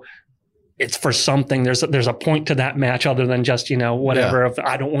Briscoe, it's for something. There's a point to that match other than just, whatever. If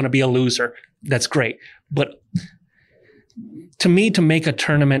I don't want to be a loser. That's great. But to me, to make a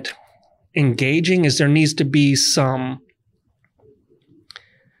tournament engaging, is there needs to be some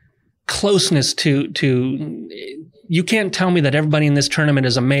closeness to you can't tell me that everybody in this tournament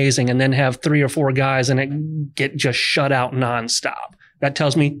is amazing and then have 3 or 4 guys and it get just shut out nonstop. That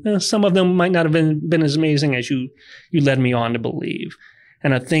tells me some of them might not have been as amazing as you led me on to believe.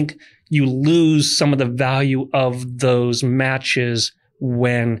 And I think you lose some of the value of those matches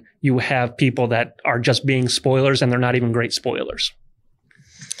when you have people that are just being spoilers and they're not even great spoilers.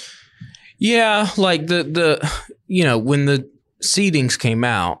 Yeah, like when the seedings came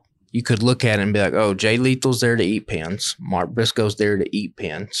out, you could look at it and be like, oh, Jay Lethal's there to eat pins. Mark Briscoe's there to eat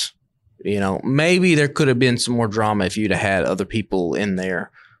pins. Maybe there could have been some more drama if you'd have had other people in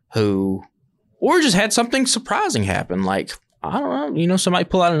there or just had something surprising happen. Like, I don't know, somebody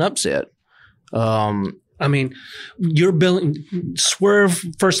pull out an upset. I mean, you're billing. Swerve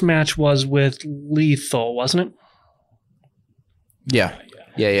first match was with Lethal, wasn't it?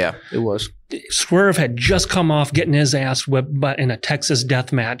 Yeah, it was. Swerve had just come off getting his ass whipped, but in a Texas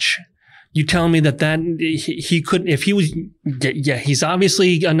death match. You telling me that he couldn't, if he was, he's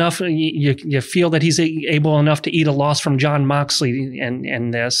obviously enough. You feel that he's able enough to eat a loss from John Moxley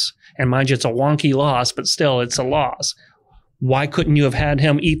and this, and mind you, it's a wonky loss, but still, it's a loss. Why couldn't you have had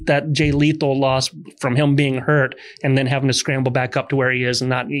him eat that Jay Lethal loss from him being hurt and then having to scramble back up to where he is and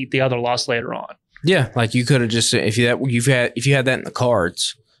not eat the other loss later on? Yeah, like you could have just, if you had that in the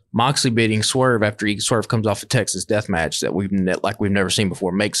cards, Moxley beating Swerve after Swerve comes off a Texas death match that we've never seen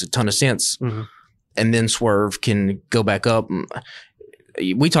before makes a ton of sense. Mm-hmm. And then Swerve can go back up.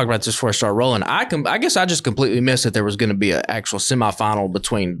 We talked about this before I started rolling. I guess I just completely missed that there was going to be an actual semifinal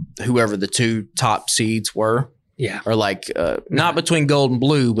between whoever the 2 top seeds were. Yeah. Or not between gold and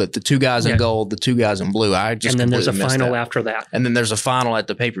blue, but the 2 guys in gold, the 2 guys in blue. And then there's a final after that. And then there's a final at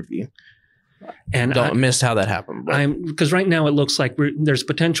the pay-per-view. And I missed how that happened. Because right now it looks like there's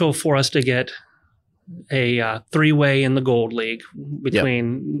potential for us to get a 3-way in the Gold League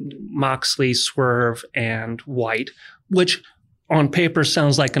between Moxley, Swerve, and White, which on paper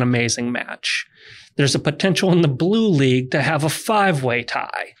sounds like an amazing match. There's a potential in the Blue League to have a 5-way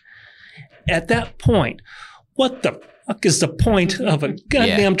tie. At that point, what the fuck is the point of a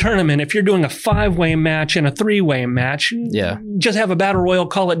goddamn tournament if you're doing a 5-way match and a 3-way match? Yeah. Just have a battle royal,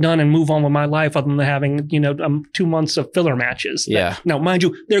 call it done, and move on with my life other than having, 2 months of filler matches. Yeah. Now, mind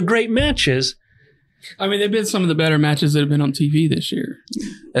you, they're great matches. I mean, they've been some of the better matches that have been on TV this year.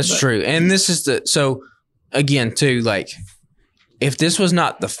 That's true. And this is so again, too, like, if this was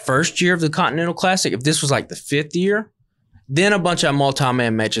not the first year of the Continental Classic, if this was like the 5th year, then a bunch of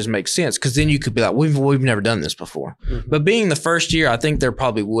multi-man matches make sense because then you could be like, we've never done this before. Mm-hmm. But being the first year, I think there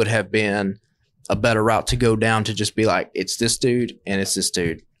probably would have been a better route to go down to just be like, it's this dude and it's this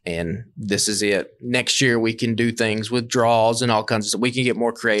dude and this is it. Next year we can do things with draws and all kinds of stuff. We can get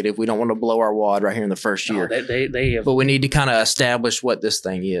more creative. We don't want to blow our wad right here in the first year. But we need to kind of establish what this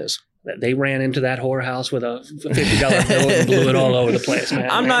thing is. They ran into that whorehouse with a $50 bill and blew it all over the place,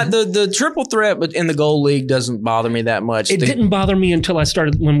 man. I'm not the triple threat, but in the gold league doesn't bother me that much. It didn't bother me until I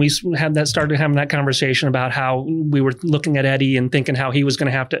started when we started having that conversation about how we were looking at Eddie and thinking how he was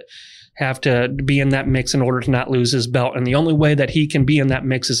going to have to be in that mix in order to not lose his belt. And the only way that he can be in that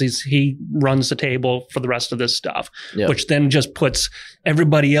mix is he runs the table for the rest of this stuff, which then just puts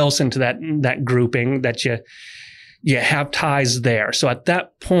everybody else into that grouping that you have ties there. So at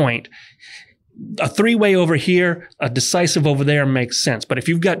that point, a 3-way over here, a decisive over there makes sense. But if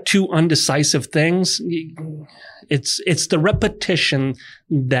you've got 2 undecisive things, it's the repetition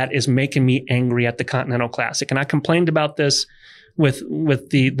that is making me angry at the Continental Classic. And I complained about this with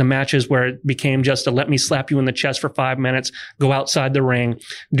the matches where it became just a let me slap you in the chest for 5 minutes, go outside the ring,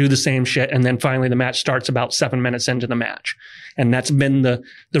 do the same shit, and then finally the match starts about 7 minutes into the match. And that's been the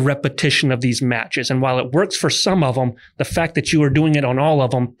repetition of these matches. And while it works for some of them, the fact that you are doing it on all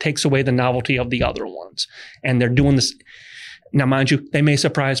of them takes away the novelty of the other ones. And they're doing this. Now, mind you, they may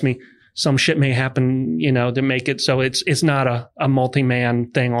surprise me. Some shit may happen, to make it so it's not a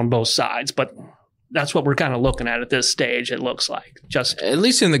multi-man thing on both sides, but that's what we're kind of looking at this stage. It looks like just at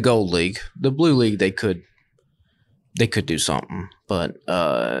least in the gold league. The blue league, they could do something, but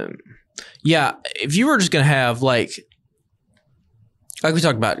if you were just gonna have like we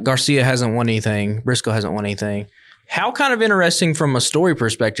talked about, Garcia hasn't won anything, Briscoe hasn't won anything. How kind of interesting from a story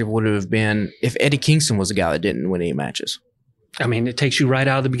perspective would it have been if Eddie Kingston was the guy that didn't win any matches? I mean, it takes you right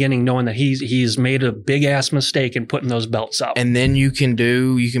out of the beginning knowing that he's made a big ass mistake in putting those belts up. And then you can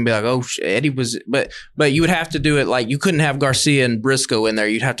be like, oh, Eddie was, but you would have to do it like you couldn't have Garcia and Briscoe in there.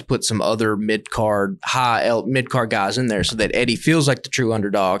 You'd have to put some other mid-card guys in there so that Eddie feels like the true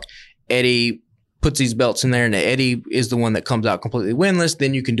underdog. Eddie puts these belts in there and Eddie is the one that comes out completely winless.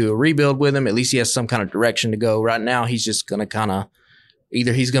 Then you can do a rebuild with him. At least he has some kind of direction to go. Right now, he's just going to kind of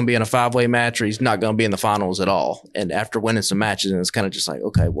either he's going to be in a 5-way match or he's not going to be in the finals at all. And after winning some matches, and it's kind of just like,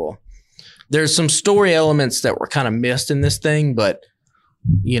 okay, well, there's some story elements that were kind of missed in this thing, but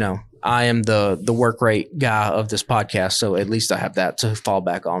I am the work rate guy of this podcast, so at least I have that to fall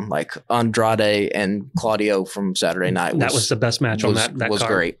back on. Like Andrade and Claudio from Saturday night. That was the best match on that was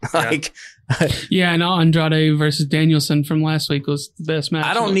card. Great. Yeah, and Andrade versus Danielson from last week was the best match.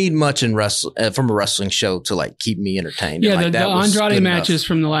 I don't need much from a wrestling show to like keep me entertained. Yeah, like, the Andrade matches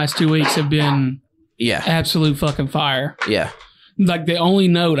from the last 2 weeks have been absolute fucking fire. Yeah. Like the only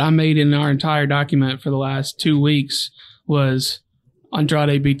note I made in our entire document for the last 2 weeks was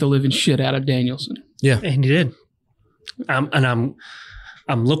Andrade beat the living shit out of Danielson. Yeah, and he did. And I'm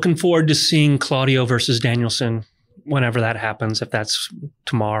looking forward to seeing Claudio versus Danielson whenever that happens. If that's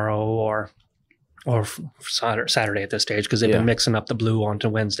tomorrow or Saturday at this stage, because they've been mixing up the blue onto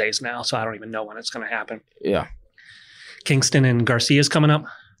Wednesdays now, so I don't even know when it's going to happen. Yeah, Kingston and Garcia's coming up.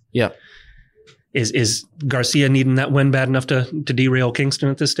 Yeah, is Garcia needing that win bad enough to derail Kingston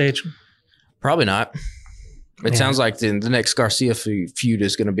at this stage? Probably not. It sounds like the next Garcia feud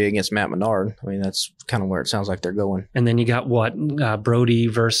is going to be against Matt Menard. I mean, that's kind of where it sounds like they're going. And then you got what? Brody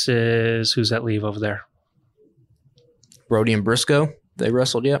versus who's that leave over there? Brody and Briscoe. They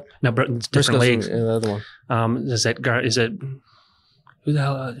wrestled yet? No, it's different leagues. The other one. Is it who the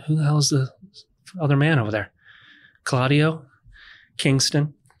hell is the other man over there? Claudio,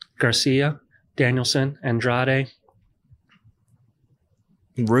 Kingston, Garcia, Danielson, Andrade.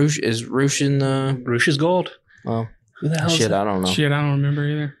 Rouge is gold. Oh, who the hell is shit! that? I don't know. Shit, I don't remember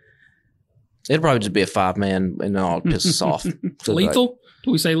either. It'd probably just be a 5-man, and then all piss us off. So Lethal? Do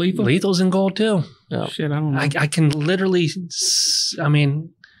we say Lethal? Lethal's in gold too. Yeah. Shit, I don't know. I can literally. I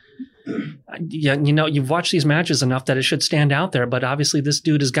mean, you've watched these matches enough that it should stand out there. But obviously, this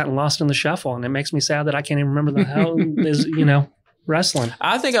dude has gotten lost in the shuffle, and it makes me sad that I can't even remember the hell is wrestling.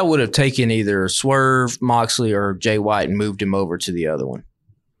 I think I would have taken either Swerve, Moxley, or Jay White and moved him over to the other one.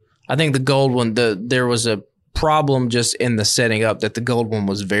 I think the gold one, there was a problem just in the setting up that the gold one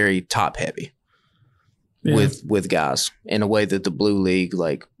was very top heavy with guys in a way that the blue league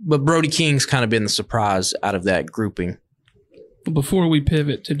but Brody King's kind of been the surprise out of that grouping. Before we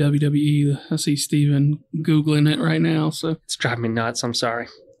pivot to WWE, I see Steven Googling it right now, so it's driving me nuts. I'm sorry.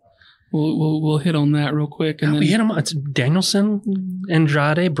 We'll hit on that real quick, and then we hit them. It's Danielson,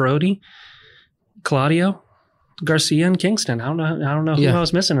 Andrade, Brody, Claudio, Garcia and Kingston. I don't know who I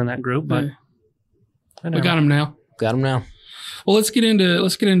was missing in that group, but we got them now. Well, let's get into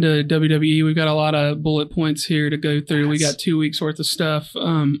WWE. We've got a lot of bullet points here to go through. We got 2 weeks worth of stuff.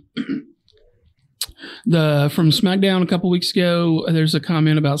 From SmackDown a couple weeks ago, there's a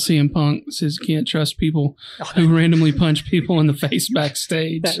comment about CM Punk. It says you can't trust people who randomly punch people in the face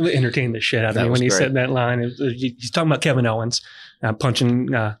backstage. That entertained the shit out of me when he said that line. He's talking about Kevin Owens punching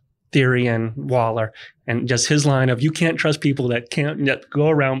Theory and Waller, and just his line of, you can't trust people that go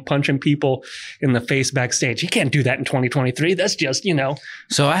around punching people in the face backstage. You can't do that in 2023. That's just,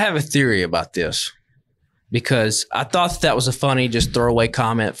 So I have a theory about this, because I thought that was a funny, just throwaway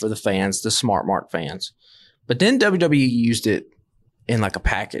comment for the fans, the smart mark fans. But then WWE used it in like a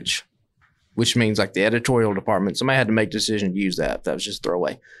package, which means like the editorial department, somebody had to make a decision to use that. That was just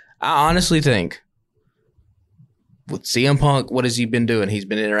throwaway. I honestly think with CM Punk, what has he been doing? He's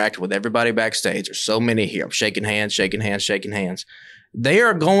been interacting with everybody backstage. There's so many here. I'm shaking hands. They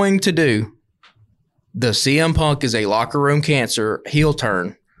are going to do the CM Punk is a locker room cancer heel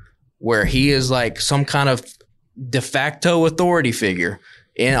turn, where he is like some kind of de facto authority figure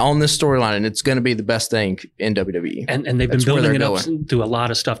on this storyline, and it's going to be the best thing in WWE. And they've been building it up through a lot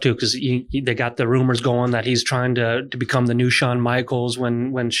of stuff too, because they got the rumors going that he's trying to become the new Shawn Michaels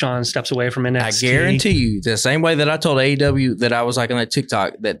when Shawn steps away from NXT. I guarantee you, the same way that I told AEW that I was like on that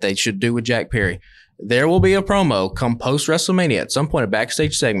TikTok that they should do with Jack Perry, there will be a promo come post WrestleMania at some point, a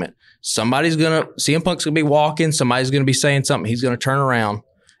backstage segment. CM Punk's going to be walking, somebody's going to be saying something, he's going to turn around,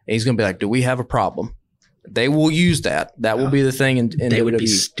 and he's going to be like, do we have a problem? They will use that. That will be the thing in they WWE. Would be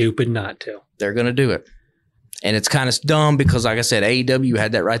stupid not to. They're going to do it. And it's kind of dumb because, like I said, AEW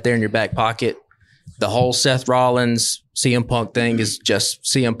had that right there in your back pocket. The whole Seth Rollins, CM Punk thing is just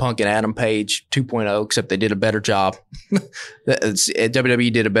CM Punk and Adam Page 2.0, except they did a better job.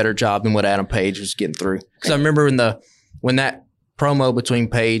 WWE did a better job than what Adam Page was getting through. Because I remember when that promo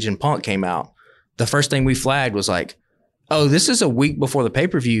between Page and Punk came out, the first thing we flagged was like, oh, this is a week before the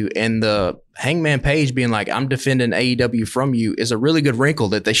pay-per-view, and the Hangman Page being like, I'm defending AEW from you is a really good wrinkle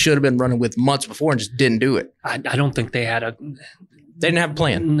that they should have been running with months before and just didn't do it. I don't think they had They didn't have a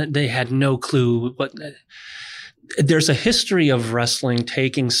plan. They had no clue. But there's a history of wrestling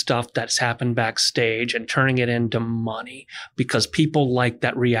taking stuff that's happened backstage and turning it into money, because people like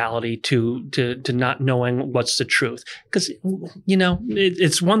that reality to not knowing what's the truth. Because,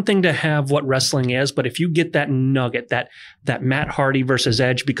 it's one thing to have what wrestling is, but if you get that nugget, that Matt Hardy versus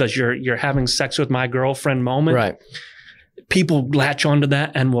Edge because you're having sex with my girlfriend moment, right? People latch onto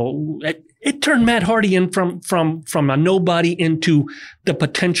that and it turned Matt Hardy in from a nobody into the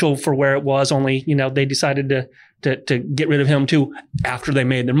potential for where it was. Only, they decided to get rid of him too after they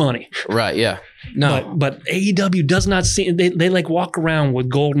made their money. Right. Yeah. No. But AEW does not see, they like walk around with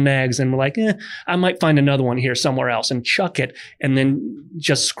golden eggs and like, I might find another one here somewhere else and chuck it and then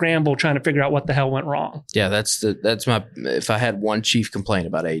just scramble trying to figure out what the hell went wrong. Yeah. That's my, if I had one chief complaint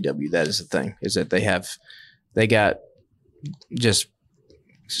about AEW, that is the thing, is that they got just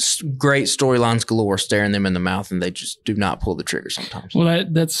great storylines galore staring them in the mouth, and they just do not pull the trigger sometimes. Well,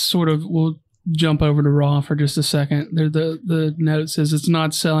 that's sort of, we'll jump over to Raw for just a second. There, the note says it's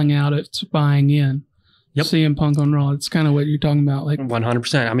not selling out, it's buying in. Yep. CM Punk on Raw. It's kind of what you're talking about. Like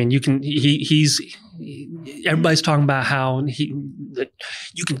 100%. I mean, everybody's talking about how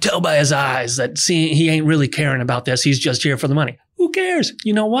you can tell by his eyes that he ain't really caring about this. He's just here for the money. Who cares?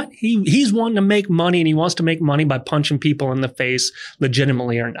 You know what? He's wanting to make money, and he wants to make money by punching people in the face,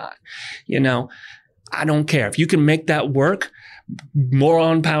 legitimately or not. I don't care. If you can make that work, more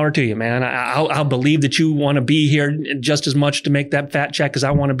on power to you, man. I'll believe that you want to be here just as much to make that fat check as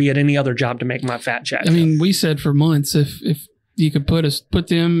I want to be at any other job to make my fat check. I mean, we said for months, if you could put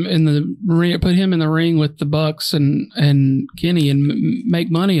him in the ring with the Bucks and Kenny and make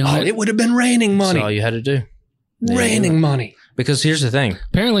money on it. It would have been raining money. That's all you had to do. Raining money. Because here's the thing.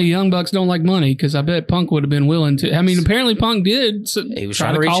 Apparently, Young Bucks don't like money, because I bet Punk would have been willing to. I mean, apparently Punk did. So he was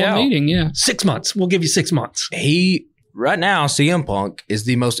try trying to call reach a out. meeting. Yeah, 6 months. We'll give you 6 months. Right now, CM Punk is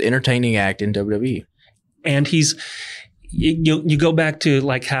the most entertaining act in WWE. And you go back to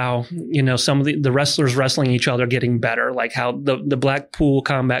like how, some of the wrestlers wrestling each other getting better, like how the Blackpool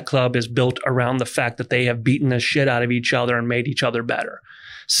Combat Club is built around the fact that they have beaten the shit out of each other and made each other better.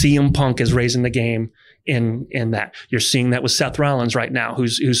 CM Punk is raising the game in that. You're seeing that with Seth Rollins right now,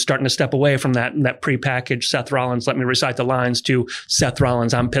 who's starting to step away from that prepackaged Seth Rollins. Let me recite the lines to Seth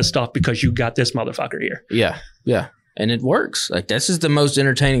Rollins. I'm pissed off because you got this motherfucker here. Yeah. Yeah. And it works. Like, this is the most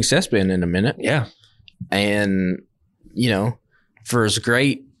entertaining Seth's been in a minute. Yeah. And, for as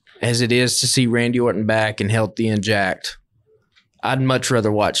great as it is to see Randy Orton back and healthy and jacked, I'd much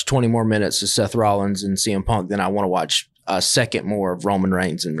rather watch 20 more minutes of Seth Rollins and CM Punk than I want to watch a second more of Roman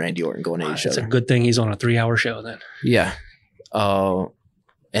Reigns and Randy Orton going at each other. It's a good thing he's on a 3-hour show then. Yeah. And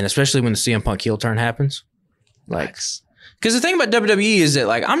especially when the CM Punk heel turn happens. Like, because the thing about WWE is that,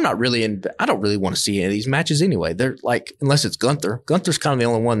 like, I don't really want to see any of these matches anyway. They're like, unless it's Gunther. Gunther's kind of the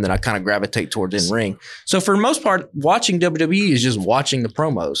only one that I kind of gravitate towards in ring. So for the most part, watching WWE is just watching the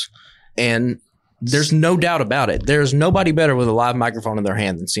promos. And there's no doubt about it. There's nobody better with a live microphone in their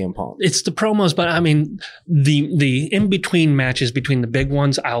hand than CM Punk. It's the promos, but I mean, the in-between matches between the big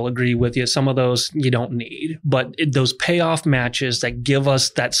ones, I'll agree with you. Some of those you don't need. But those payoff matches that give us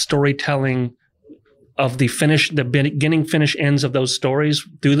that storytelling of the beginning, finish, ends of those stories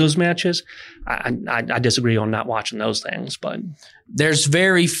through those matches, I disagree on not watching those things. But there's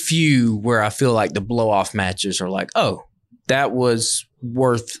very few where I feel like the blow-off matches are like, oh, that was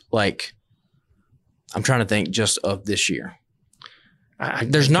worth, like, I'm trying to think just of this year.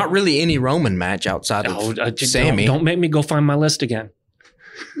 There's not really any Roman match outside of Sammy. Don't make me go find my list again.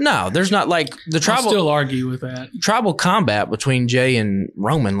 No, there's not, like the tribal. I'll still argue with that. Tribal combat between Jay and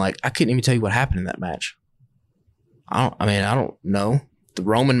Roman. Like, I couldn't even tell you what happened in that match. I don't know. The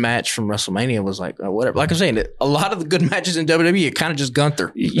Roman match from WrestleMania was like whatever. Like I'm saying, a lot of the good matches in WWE are kind of just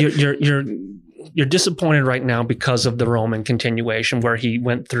Gunther. You're disappointed right now because of the Roman continuation, where he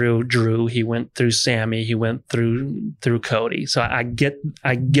went through Drew, he went through Sammy, he went through Cody. So I get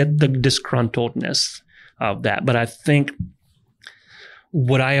the disgruntledness of that, but I think.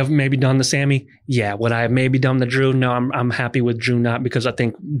 Would I have maybe done the Sammy? Yeah. Would I have maybe done the Drew? No, I'm happy with Drew not, because I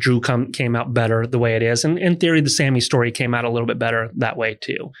think Drew came out better the way it is. And in theory, the Sammy story came out a little bit better that way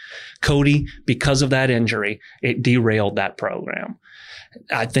too. Cody, because of that injury, it derailed that program.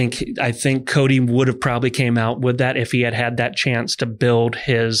 I think Cody would have probably came out with that if he had that chance to build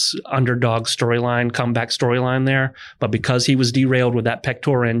his underdog storyline, comeback storyline there. But because he was derailed with that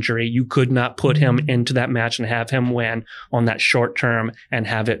pectoral injury, you could not put him into that match and have him win on that short term and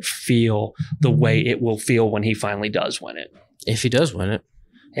have it feel the way it will feel when he finally does win it. If he does win it.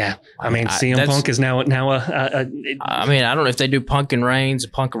 Yeah, I mean, CM Punk is now I mean, I don't know if they do Punk and Reigns,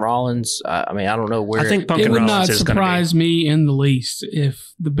 Punk and Rollins. I mean, I don't know where. I think Punk it and would Rollins not surprise me in the least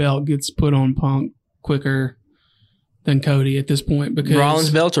if the belt gets put on Punk quicker than Cody at this point, because Rollins'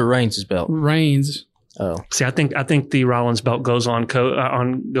 belt or Reigns' belt? Reigns. Oh, see, I think the Rollins belt goes on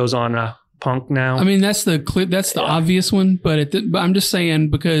Punk now. I mean, that's the obvious one, but I'm just saying,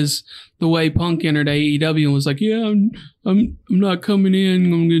 because the way Punk entered AEW and was like, yeah, I'm not coming in,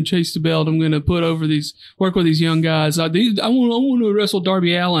 I'm going to chase the belt, I'm going to work with these young guys. I want to wrestle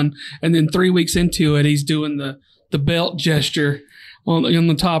Darby Allin, and then 3 weeks into it, he's doing the belt gesture on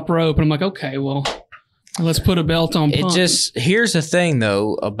the top rope, and I'm like, okay, well, let's put a belt on Punk. Here's the thing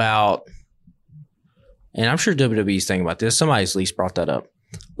though about, and I'm sure WWE's thinking about this. Somebody's at least brought that up.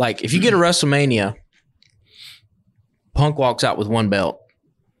 Like, if you get a WrestleMania, Punk walks out with one belt,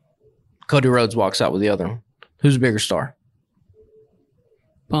 Cody Rhodes walks out with the other one. Who's a bigger star?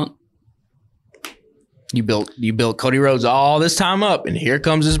 Punk. You built Cody Rhodes all this time up, and here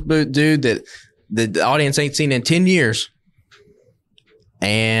comes this dude that the audience ain't seen in 10 years.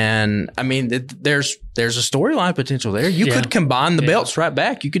 And I mean, there's a storyline potential there. You could combine the belts right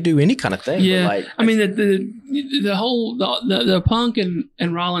back. You could do any kind of thing. Yeah, like, I mean, the whole Punk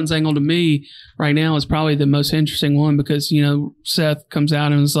and Rollins angle to me right now is probably the most interesting one, because Seth comes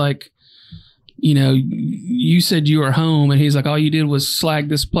out and was like, you said you were home, and he's like, all you did was slag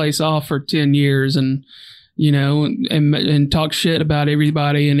this place off for 10 years and and talk shit about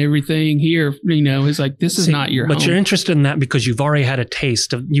everybody and everything here. It's like, this is not your home. But you're interested in that because you've already had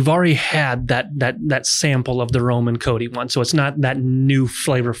you've already had that sample of the Roman Cody one. So it's not that new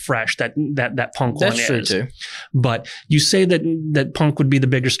flavor fresh that Punk one is. That's true too. But you say that Punk would be the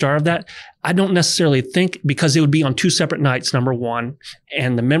bigger star of that. I don't necessarily think, because it would be on two separate nights, number one,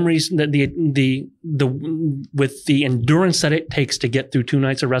 and the memories that with the endurance that it takes to get through 2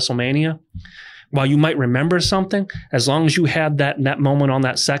 nights of WrestleMania. While you might remember something, as long as you had that moment on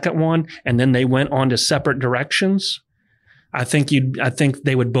that second one, and then they went on to separate directions, I think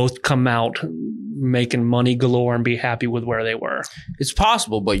they would both come out making money galore and be happy with where they were. It's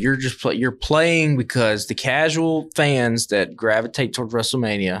possible, but you're playing because the casual fans that gravitate towards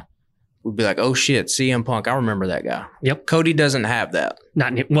WrestleMania would be like, oh shit, CM Punk, I remember that guy. Yep. Cody doesn't have that.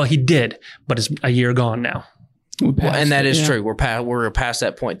 Well, he did, but it's a year gone now. Well, and that is true. We're past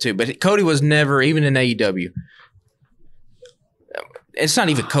that point too. But Cody was never, even in AEW, it's not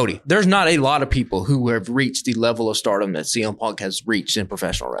even Cody. There's not a lot of people who have reached the level of stardom that CM Punk has reached in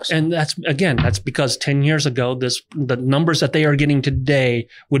professional wrestling. And that's because 10 years ago, the numbers that they are getting today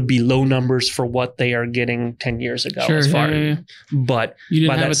would be low numbers for what they are getting 10 years ago. Sure, But you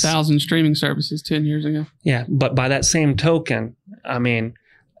didn't have 1,000 streaming services 10 years ago. Yeah, but by that same token, I mean,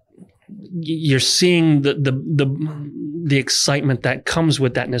 you're seeing the excitement that comes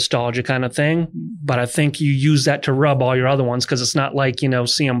with that nostalgia kind of thing. But I think you use that to rub all your other ones, because it's not like,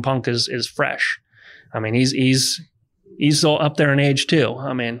 CM Punk is fresh. I mean, he's all up there in age too.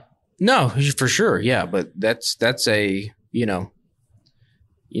 I mean, no, for sure. Yeah. But that's a, I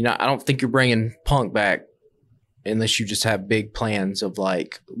don't think you're bringing Punk back unless you just have big plans of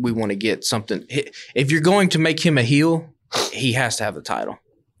like, we want to get something. If you're going to make him a heel, he has to have the title.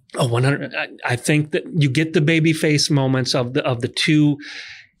 Oh, 100. I think that you get the babyface moments of the two.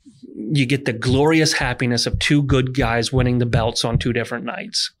 You get the glorious happiness of two good guys winning the belts on two different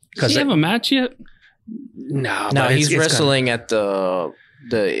nights. Does he have a match yet? No, he's wrestling at the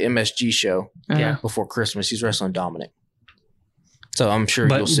MSG show before Christmas. He's wrestling Dominic. So I'm sure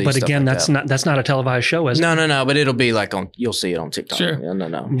you'll see. But again, like that's not a televised show, is it? No. But it'll be like you'll see it on TikTok. Sure.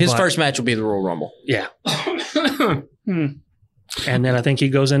 No. His first match will be the Royal Rumble. Yeah. And then I think he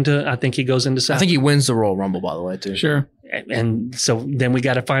goes into South. I think he wins the Royal Rumble, by the way, too. Sure. And so then we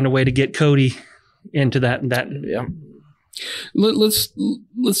got to find a way to get Cody into that. Yeah. Let's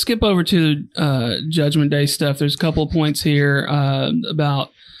skip over to Judgment Day stuff. There's a couple of points here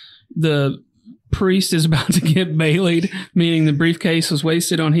about the Priest is about to get baileyed, meaning the briefcase was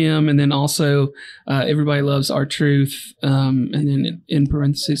wasted on him, and then also everybody loves R-Truth, and then in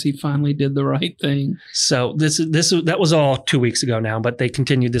parentheses he finally did the right thing. So that was all 2 weeks ago now, but they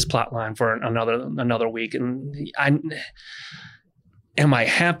continued this plot line for another week. And am I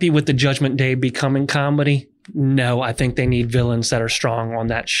happy with the Judgment Day becoming comedy? No, I think they need villains that are strong on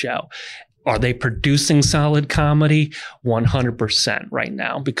that show. Are they producing solid comedy? 100% right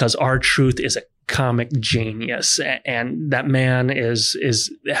now, because R-Truth is a comic genius, and that man has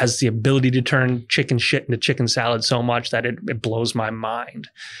the ability to turn chicken shit into chicken salad so much that it blows my mind,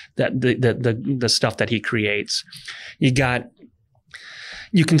 that the stuff that he creates.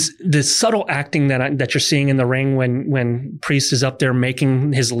 The subtle acting that you're seeing in the ring when Priest is up there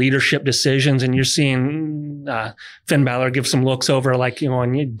making his leadership decisions, and you're seeing Finn Balor give some looks over like, you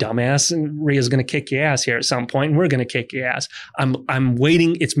dumbass, and Rhea's going to kick your ass here at some point, and we're going to kick your ass. I'm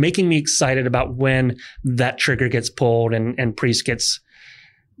waiting. It's making me excited about when that trigger gets pulled and Priest gets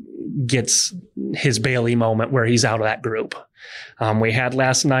his Bailey moment where he's out of that group. We had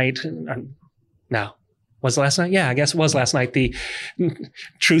last night. Was it last night? Yeah, I guess it was last night. The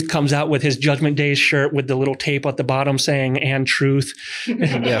Truth comes out with his Judgment Day shirt with the little tape at the bottom saying "and Truth."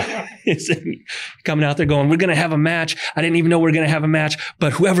 Yeah. It's coming out there going, "We're going to have a match. I didn't even know we were going to have a match,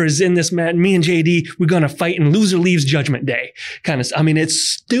 but whoever is in this match, me and JD, we're going to fight, and loser leaves Judgment Day." It's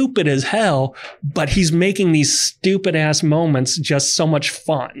stupid as hell, but he's making these stupid ass moments just so much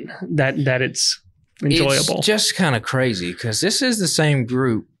fun that it's enjoyable. It's just kind of crazy because this is the same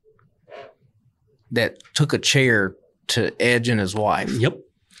group that took a chair to Edge and his wife. Yep.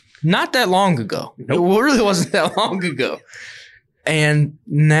 Not that long ago. Nope. It really wasn't that long ago. And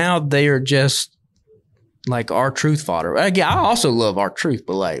now they are just like R-Truth fodder. Again, I also love R-Truth,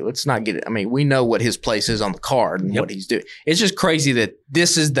 but let's not get it. I mean, we know what his place is on the card and what he's doing. It's just crazy that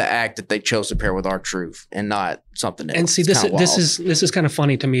this is the act that they chose to pair with R-Truth and not something else. And see, this is kind of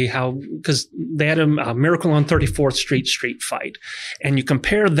funny to me because they had a Miracle on 34th Street fight, and you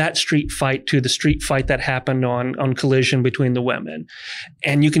compare that street fight to the street fight that happened on Collision between the women,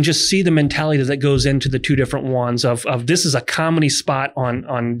 and you can just see the mentality that goes into the two different ones of this is a comedy spot on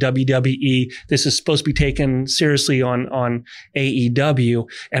WWE. This is supposed to be taken seriously on AEW,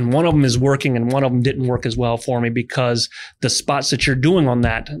 and one of them is working and one of them didn't work as well for me because the spots that you're doing on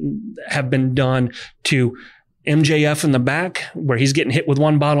that have been done to MJF in the back where he's getting hit with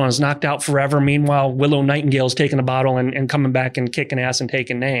one bottle and is knocked out forever. Meanwhile, Willow Nightingale's taking a bottle and coming back and kicking ass and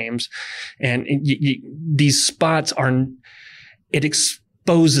taking names. And these spots it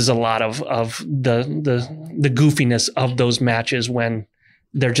exposes a lot of the goofiness of those matches when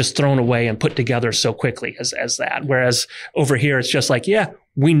they're just thrown away and put together so quickly as that. Whereas over here, it's just like, yeah,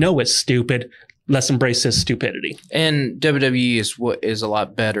 we know it's stupid. Let's embrace this stupidity. And WWE is a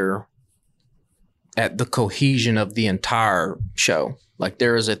lot better at the cohesion of the entire show. Like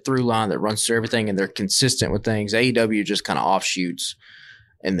there is a through line that runs through everything and they're consistent with things. AEW just kind of offshoots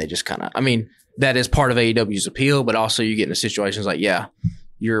and they just kind of, that is part of AEW's appeal, but also you get into situations like, yeah,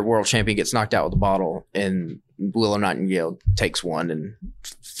 your world champion gets knocked out with a bottle and Willow Nightingale takes one and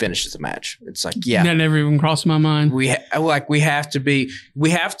finishes the match. It's like, yeah, that never even crossed my mind. We have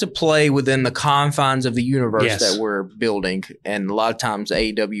to play within the confines of the universe that we're building, and a lot of times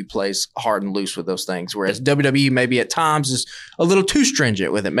AEW plays hard and loose with those things, whereas WWE maybe at times is a little too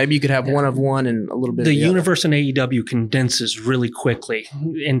stringent with it. Maybe you could have one of one and a little bit. The universe in AEW condenses really quickly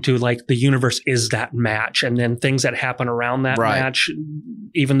into like the universe is that match, and then things that happen around that match,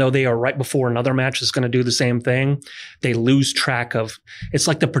 even though they are right before another match that's going to do the same thing, they lose track of. It's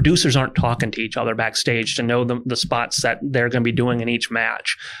like the producers aren't talking to each other backstage to know the spots that they're going to be doing in each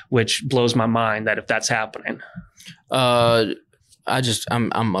match, which blows my mind that if that's happening.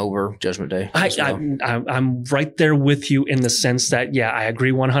 I'm over Judgment Day. I'm right there with you in the sense that, yeah, I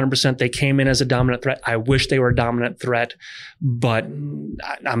agree 100%. They came in as a dominant threat. I wish they were a dominant threat, but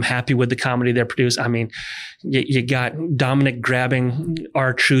I'm happy with the comedy they're produced. I mean, you got Dominic grabbing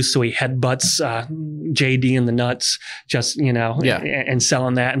R-Truth so he headbutts JD in the nuts, just, and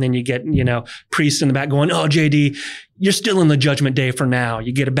selling that. And then you get, Priest in the back going, oh, JD, you're still in the Judgment Day for now.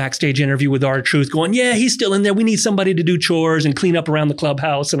 You get a backstage interview with R-Truth going, yeah, he's still in there. We need somebody to do chores and clean up around the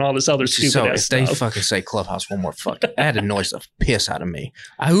clubhouse and all this other stupid stuff. If they fucking say clubhouse one more that annoys the piss out of me.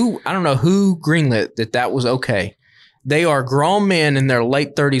 I don't know who greenlit that was okay. They are grown men in their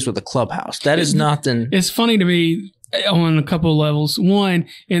late 30s with a clubhouse. That is nothing. It's funny to me on a couple of levels. One,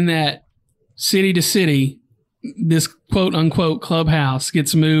 in that city to city, this quote unquote clubhouse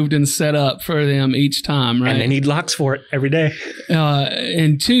gets moved and set up for them each time, right? And they need locks for it every day.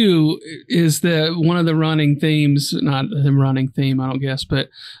 And two is that one of the running themes, not the running theme, I don't guess, but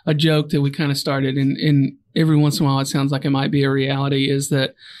a joke that we kind of started and every once in a while it sounds like it might be a reality, is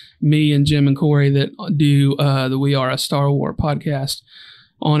that me and Jim and Corey that do the We Are a Star Wars podcast,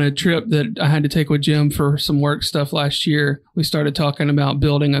 on a trip that I had to take with Jim for some work stuff last year, we started talking about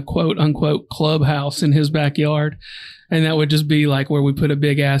building a quote unquote clubhouse in his backyard. And that would just be like where we put a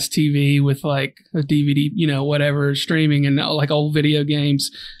big ass TV with like a DVD, whatever, streaming and like old video games.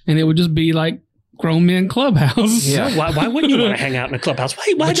 And it would just be like grown men clubhouse. Yeah. Why wouldn't you want to hang out in a clubhouse?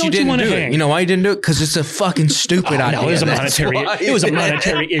 Why don't you want to hang? You know why you didn't do it? Because it's a fucking stupid idea. No, it was a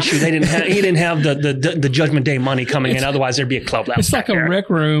monetary issue. He didn't have the Judgment Day money coming in. Otherwise, there'd be a clubhouse. It's like a rec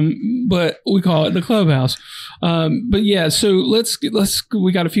room, but we call it the clubhouse. But yeah, so let's.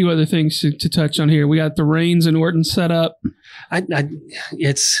 We got a few other things to touch on here. We got the Reigns and Orton set up.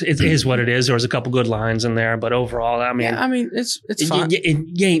 It is what it is. There was a couple good lines in there, but overall, it's fine.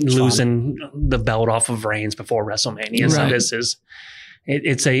 You ain't losing the belt off of Reigns before WrestleMania. So this is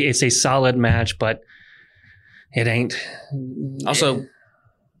it's a solid match, but it ain't. Also,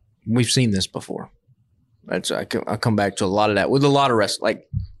 we've seen this before. I come back to a lot of that with a lot of like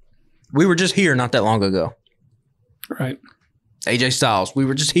we were just here not that long ago, right? AJ Styles, we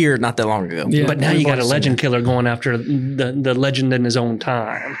were just here not that long ago. Yeah, but now you got a legend killer going after the legend in his own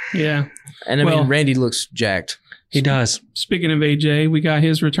time. Yeah. And I mean, Randy looks jacked. He does. Speaking of AJ, we got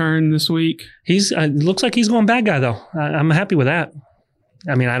his return this week. He's looks like he's going bad guy though. I'm happy with that.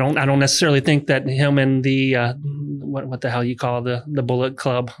 I mean, I don't necessarily think that him and the what the hell you call the Bullet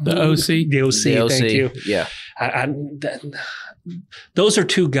Club, the OC, the OC. Thank you. Yeah. Those are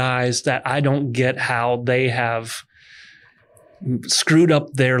two guys that I don't get how they have screwed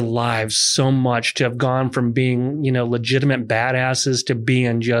up their lives so much to have gone from being, legitimate badasses to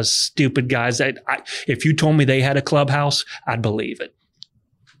being just stupid guys that if you told me they had a clubhouse, I'd believe it.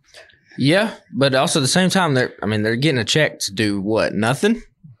 Yeah, but also at the same time, they're getting a check to do what? Nothing?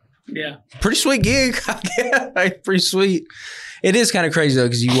 Yeah. Pretty sweet gig. Pretty sweet. It is kind of crazy though,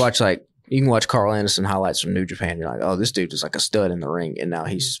 because you can watch Carl Anderson highlights from New Japan. You're like, oh, this dude is like a stud in the ring, and now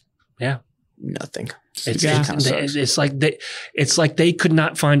he's nothing. It's like they could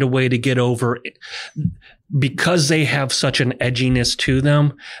not find a way to get over it. Because they have such an edginess to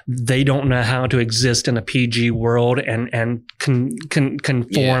them. They don't know how to exist in a PG world and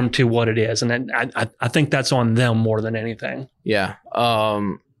conform to what it is. And I think that's on them more than anything. Yeah.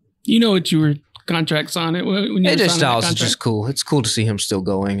 What your contract's on it. When AJ Styles is just cool. It's cool to see him still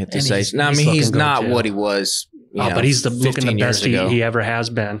going at this age. Now, he's not what he was. But he's looking the best he ever has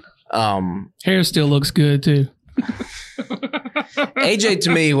been. Hair still looks good too. AJ to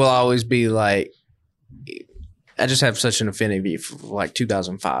me will always be like, I just have such an affinity for like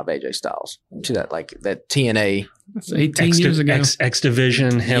 2005 AJ Styles to that TNA. That's 18 years ago. X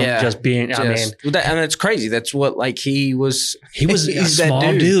Division, just being. It's crazy. That's what he was. He was a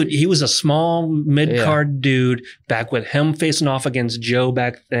small dude. He was a small mid card dude back with him facing off against Joe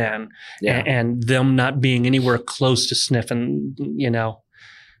back then, and them not being anywhere close to sniffing.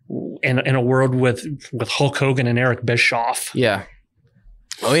 In a world with Hulk Hogan and Eric Bischoff. Yeah.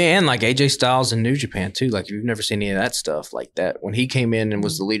 Oh yeah, and like AJ Styles in New Japan too. Like if you've never seen any of that stuff like that, when he came in and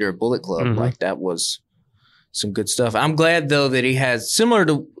was the leader of Bullet Club, like that was some good stuff. I'm glad though that he has similar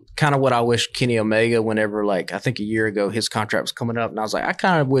to kind of what I wish Kenny Omega. Whenever like I think a year ago his contract was coming up, and I was like, I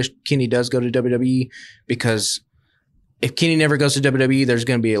kind of wish Kenny does go to WWE, because if Kenny never goes to WWE, there's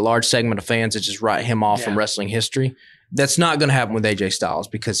going to be a large segment of fans that just write him off from wrestling history. That's not going to happen with AJ Styles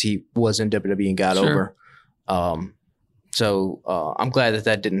because he was in WWE and got over. So I'm glad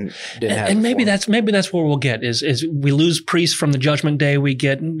that didn't happen. And maybe that's where we'll get is we lose Priest from the Judgment Day. We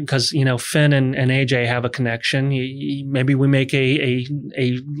get, because Finn and AJ have a connection. Maybe we make a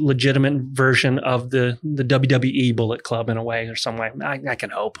legitimate version of the WWE Bullet Club in a way or some way. I can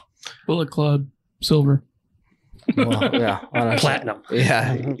hope. Bullet Club Silver. Well, yeah, Platinum.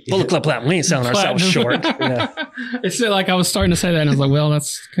 Yeah, Bullet Club Platinum. We ain't selling ourselves short. Yeah. It's like I was starting to say that, and I was like, well,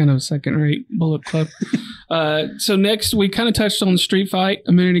 that's kind of a second-rate Bullet Club. So next, we kind of touched on the street fight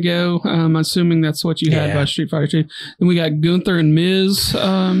a minute ago. I'm assuming that's what you had by Street Fighter 2. Then we got Gunther and Miz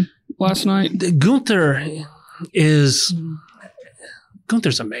last night.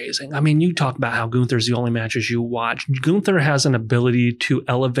 Gunther's amazing. I mean, you talk about how Gunther's the only matches you watch. Gunther has an ability to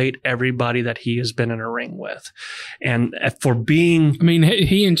elevate everybody that he has been in a ring with. And for being... I mean,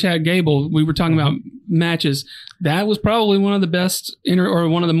 he and Chad Gable, we were talking about matches. That was probably one of the best or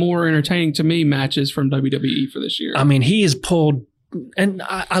one of the more entertaining to me matches from WWE for this year. I mean, he has pulled... And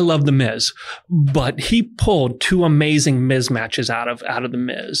I love The Miz, but he pulled two amazing Miz matches out of The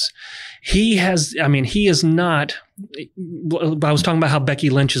Miz. He is not... I was talking about how Becky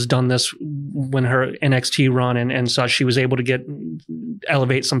Lynch has done this when her NXT run and such. She was able to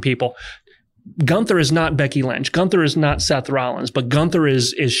elevate some people. Gunther is not Becky Lynch. Gunther is not Seth Rollins, but Gunther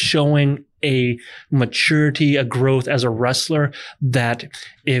is showing a maturity, a growth as a wrestler that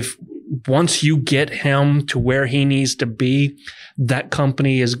once you get him to where he needs to be, that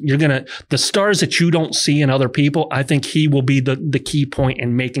company the stars that you don't see in other people, I think he will be the key point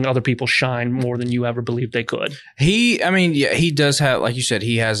in making other people shine more than you ever believed they could. He does have, like you said,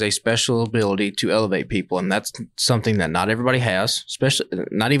 he has a special ability to elevate people, and that's something that not everybody has, especially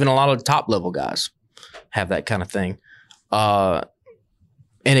not even a lot of top level guys have that kind of thing.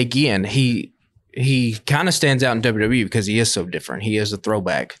 And again, he kind of stands out in WWE because he is so different. He is a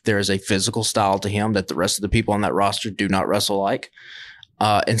throwback. There is a physical style to him that the rest of the people on that roster do not wrestle like.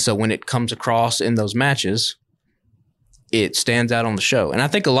 And so when it comes across in those matches, it stands out on the show. And I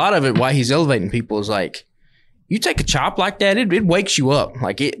think a lot of it, why he's elevating people, is like, you take a chop like that, it wakes you up.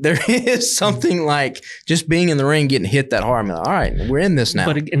 Like there is something like just being in the ring, getting hit that hard. I'm like, all right, we're in this now.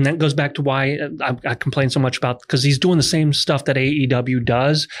 And that goes back to why I complain so much about, because he's doing the same stuff that AEW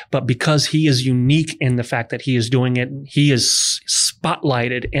does, but because he is unique in the fact that he is doing it, he is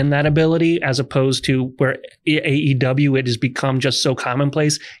spotlighted in that ability, as opposed to where AEW, it has become just so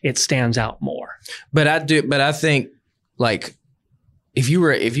commonplace, it stands out more. But I think like, If you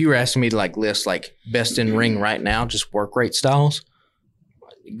were asking me to like list like best in ring right now, just work rate styles,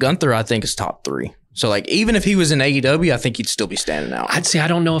 Gunther I think is top 3. So like even if he was in AEW, I think he'd still be standing out. I'd say I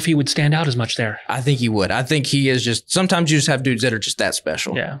don't know if he would stand out as much there. I think he would. I think he is just, sometimes you just have dudes that are just that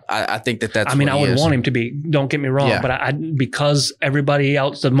special. Yeah. I think that's I mean, I would want him to be, don't get me wrong, but because everybody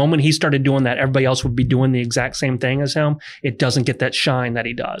else, the moment he started doing that, everybody else would be doing the exact same thing as him. It doesn't get that shine that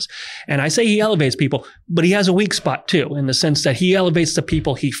he does. And I say he elevates people, but he has a weak spot too, in the sense that he elevates the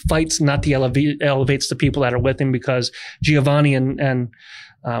people he fights, not the elevates the people that are with him, because Giovanni and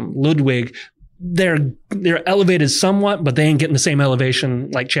Ludwig, they're elevated somewhat, but they ain't getting the same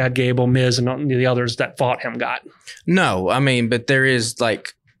elevation like Chad Gable, Miz, and the others that fought him got. No, I mean, but there is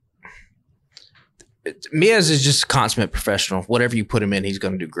like, Miz is just a consummate professional. Whatever you put him in, he's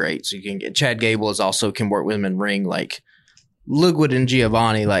going to do great. So you can get Chad Gable can work with him in ring. Like Ludwig and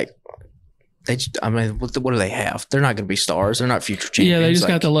Giovanni, like what do they have? They're not going to be stars. They're not future champions. Yeah, they just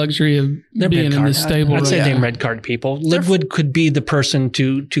got the luxury of being in this stable. I'd say they're red card people. Ludwig could be the person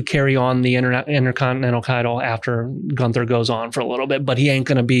to carry on the Intercontinental title after Gunther goes on for a little bit, but he ain't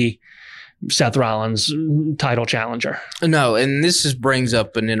going to be Seth Rollins' title challenger. No, and this brings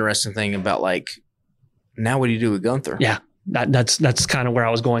up an interesting thing about like, now what do you do with Gunther? Yeah. That's kind of where I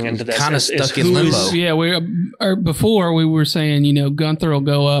was going into this. Kind of stuck in limbo. Before we were saying, Gunther will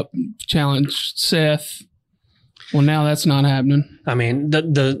go up, challenge Seth. Well, now that's not happening. I mean,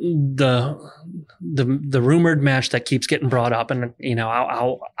 the rumored match that keeps getting brought up, and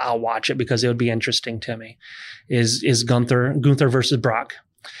I'll watch it because it would be interesting to me, is Gunther versus Brock.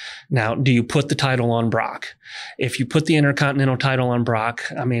 Now, do you put the title on Brock? If you put the Intercontinental title on Brock,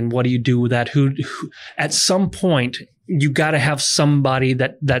 I mean, what do you do with that? Who at some point, you got to have somebody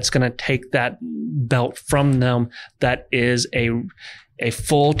that's going to take that belt from them that is a a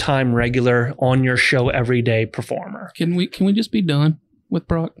full-time regular on your show every day performer. Can we just be done with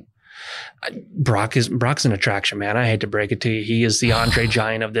Brock? Brock's an attraction, man. I hate to break it to you. He is the Andre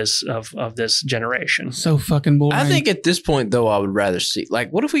Giant of this generation. So fucking boring. I think at this point, though, I would rather see,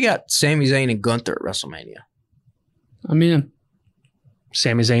 like, what if we got Sami Zayn and Gunther at WrestleMania? I'm in.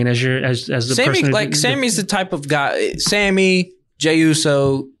 Sami Zayn as the person. Like, Sami's the type of guy. Sami, Jey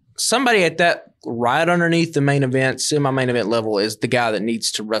Uso, somebody at that right underneath the main event, semi-main event level is the guy that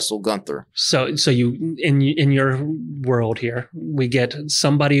needs to wrestle Gunther. So you in your world here, we get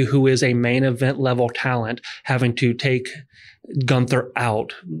somebody who is a main event level talent having to take Gunther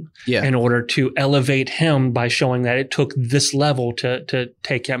out in order to elevate him by showing that it took this level to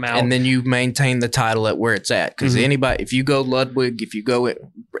take him out. And then you maintain the title at where it's at. Because anybody, if you go Ludwig, if you go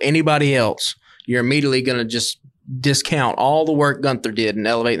anybody else, you're immediately going to just discount all the work Gunther did in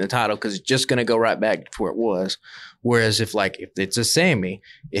elevating the title because it's just going to go right back to where it was. Whereas if it's a Sami,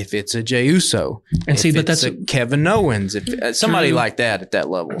 if it's a Jey Uso, and see, but that's a Kevin Owens, if somebody like that at that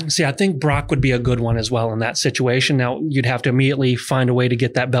level. See, I think Brock would be a good one as well in that situation. Now you'd have to immediately find a way to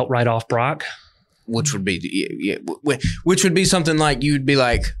get that belt right off Brock, which would be which would be something like you'd be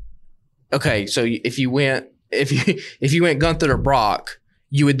like, okay, so if you went Gunther to Brock,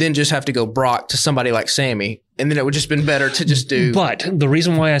 you would then just have to go Brock to somebody like Sami, and then it would just been better to just do. But the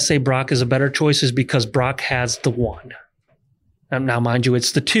reason why I say Brock is a better choice is because Brock has the one. Now, mind you,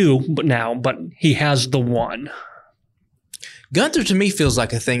 it's the two, but he has the one. Gunther to me feels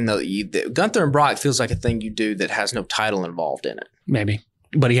like a thing though. Gunther and Brock feels like a thing you do that has no title involved in it. Maybe,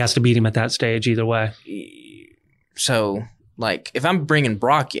 but he has to beat him at that stage either way. So, like, if I'm bringing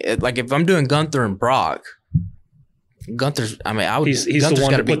Brock, like if I'm doing Gunther and Brock. Gunther's. I mean, he's Gunther's the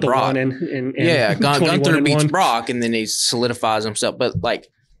one to put the Brock. one in Gunther beats Brock, and then he solidifies himself. But like,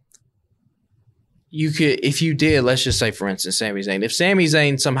 you could, if you did, let's just say, for instance, Sami Zayn. If Sami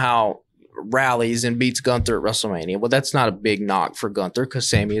Zayn somehow rallies and beats Gunther at WrestleMania, well, that's not a big knock for Gunther because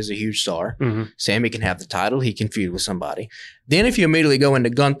Sami is a huge star. Mm-hmm. Sami can have the title; he can feud with somebody. Then, if you immediately go into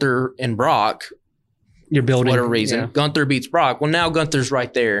Gunther and Brock, you're building for whatever reason. Gunther beats Brock. Well, now Gunther's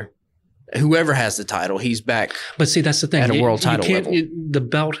right there. Whoever has the title, he's back. But see, that's the thing. At a world title level. The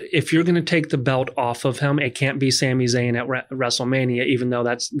belt, if you're going to take the belt off of him, it can't be Sami Zayn at WrestleMania, even though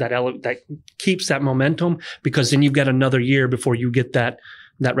that keeps that momentum, because then you've got another year before you get that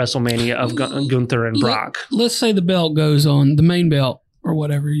WrestleMania of Gunther and Brock. Let's say the belt goes on, the main belt, or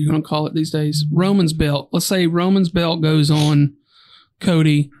whatever you're going to call it these days, Roman's belt. Let's say Roman's belt goes on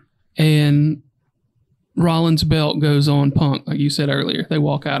Cody and Rollins' belt goes on Punk, like you said earlier. They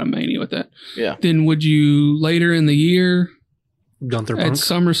walk out of Mania with that. Yeah. Then would you later in the year Gunther at Punk?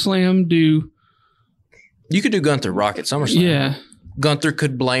 SummerSlam do? You could do Gunther Rock at SummerSlam. Yeah. Gunther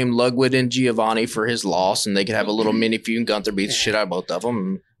could blame Ludwig and Giovanni for his loss, and they could have a little mini feud. And Gunther beats the shit out of both of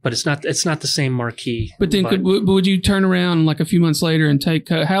them. But it's not the same marquee. But then would you turn around like a few months later and take?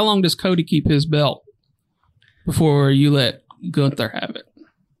 How long does Cody keep his belt before you let Gunther have it?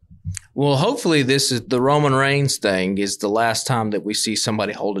 Well, hopefully this is the Roman Reigns thing is the last time that we see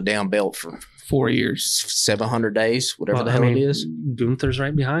somebody hold a damn belt for 4 years, 700 days, whatever the hell it is. Gunther's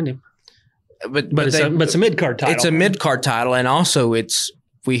right behind him. But it's a mid-card title. It's a mid-card title, and also you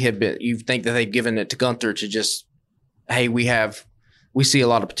think that they've given it to Gunther to just, hey, we see a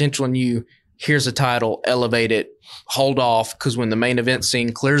lot of potential in you. Here's a title, elevate it, hold off, because when the main event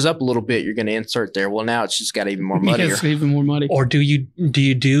scene clears up a little bit, you're going to insert there. Well, now it's just got even more muddier. It's even more muddy. Or do you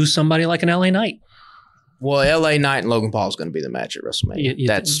do somebody like an LA Knight? Well, LA Knight and Logan Paul is going to be the match at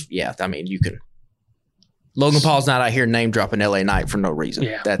WrestleMania. I mean, you can. Logan Paul's not out here name dropping LA Knight for no reason.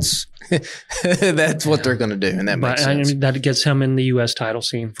 Yeah. That's what they're going to do, and that makes sense. I mean, that gets him in the U.S. title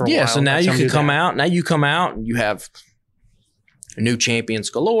scene for a while. Yeah, so now you can come out. Now you come out and you have new champions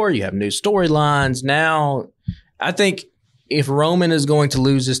galore. You have new storylines. Now, I think if Roman is going to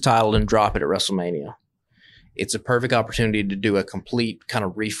lose his title and drop it at WrestleMania, it's a perfect opportunity to do a complete kind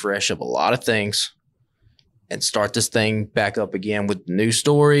of refresh of a lot of things and start this thing back up again with new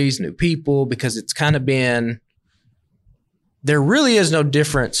stories, new people, because it's kind of been – there really is no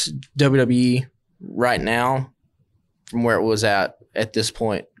difference, WWE, right now from where it was at this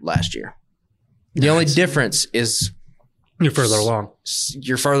point last year. The only difference is – You're further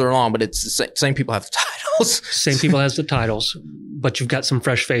along. But it's the same people have the titles. Same people has the titles, but you've got some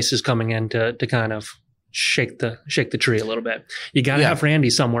fresh faces coming in to kind of shake the tree a little bit. You got to have Randy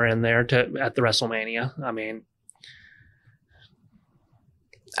somewhere in there at the WrestleMania. I mean,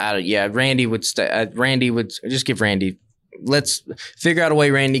 Randy would stay. Randy would just give Randy. Let's figure out a way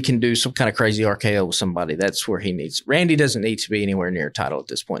Randy can do some kind of crazy RKO with somebody. That's where he needs. Randy doesn't need to be anywhere near a title at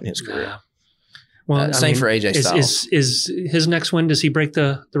this point in his career. Well, same for AJ Styles. Is his next win? Does he break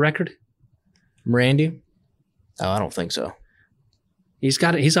the record? Randy? Oh, I don't think so.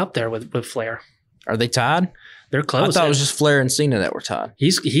 He's up there with Flair. Are they tied? They're close. I thought it was just Flair and Cena that were tied.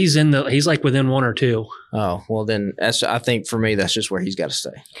 He's like within one or two. Oh, well then I think for me that's just where he's got to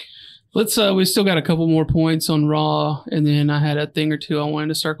stay. Let's we still got a couple more points on Raw, and then I had a thing or two I wanted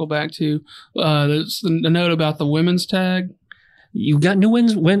to circle back to. There's a note about the women's tag. You got new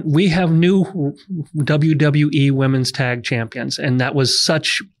wins. We have new WWE Women's Tag Champions, and that was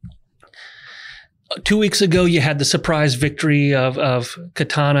such. 2 weeks ago, you had the surprise victory of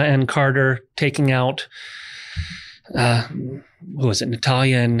Katana and Carter taking out, who was it,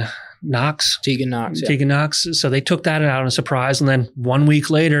 Natalya and Knox? Tegan Knox. Yeah. Tegan Knox. So they took that out in a surprise. And then 1 week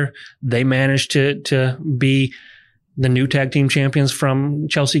later, they managed to be the new tag team champions from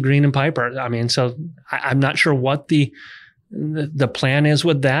Chelsea Green and Piper. I mean, so I'm not sure what the plan is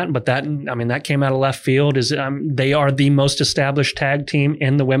with that, but that came out of left field. They are the most established tag team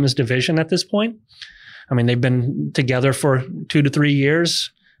in the women's division at this point. I mean, they've been together for 2 to 3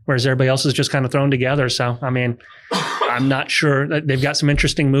 years, whereas everybody else is just kind of thrown together. So, I mean, I'm not sure. They've got some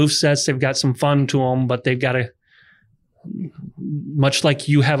interesting move sets. They've got some fun to them, but they've got to, much like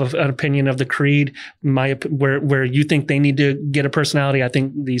you have an opinion of the Creed, where you think they need to get a personality, I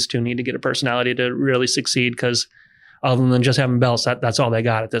think these two need to get a personality to really succeed, because other than just having belts, that's all they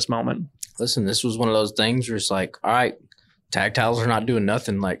got at this moment. Listen, this was one of those things where it's like, all right, tag titles are not doing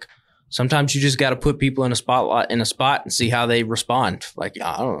nothing. Like, sometimes you just got to put people in a spot and see how they respond. Like,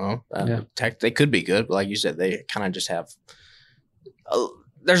 I don't know. They could be good, but like you said, they kind of just have.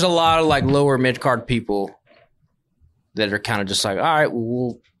 There's a lot of like lower mid card people that are kind of just like, all right,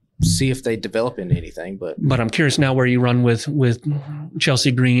 we'll see if they develop into anything. But I'm curious now where you run with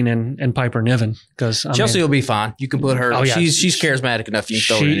Chelsea Green and Piper Niven, because Chelsea will be fine. You can put her. Oh, yeah. She's charismatic enough. You can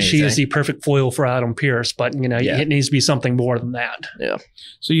throw her in anything. She is the perfect foil for Adam Pearce, but it needs to be something more than that. Yeah.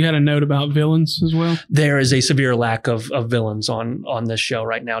 So you had a note about villains as well? There is a severe lack of villains on this show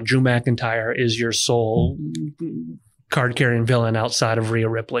right now. Drew McIntyre is your sole card carrying villain outside of Rhea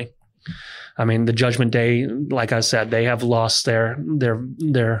Ripley. I mean, the Judgment Day, like I said, they have lost their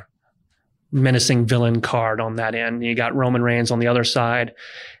menacing villain card on that end. You got Roman Reigns on the other side,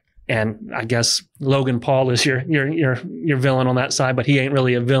 and I guess Logan Paul is your villain on that side, but he ain't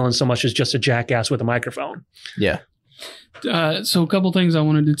really a villain so much as just a jackass with a microphone. Yeah. So a couple things I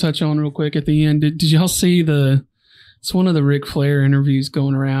wanted to touch on real quick at the end. Did y'all see it's one of the Ric Flair interviews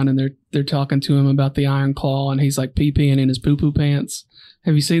going around, and they're talking to him about the Iron Claw, and he's like pee-peeing in his poo-poo pants.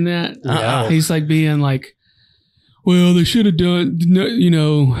 Have you seen that? No. He's like being like, well, they should have done,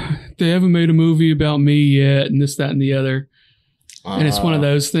 they haven't made a movie about me yet, and this, that, and the other. And it's one of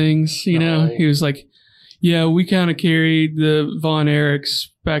those things, know. He was like, yeah, we kind of carried the Von Erichs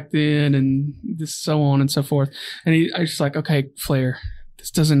back then, and this, so on and so forth. And I was just like, okay, Flair, this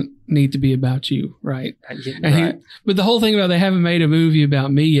doesn't need to be about you, right? Right. But the whole thing about they haven't made a movie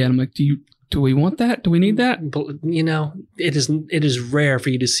about me yet, I'm like, do we want that? Do we need that? But, it is rare for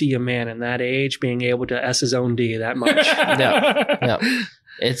you to see a man in that age being able to S his own D that much. No.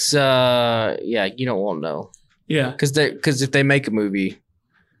 It's, you don't want to know. Yeah. Because if they make a movie,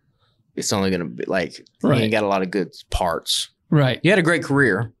 it's only going to be like, he ain't got a lot of good parts. Right. He had a great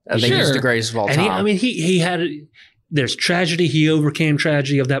career. I think he's the greatest of all time. He had there's tragedy. He overcame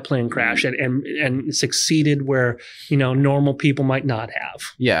tragedy of that plane crash and succeeded where, normal people might not have.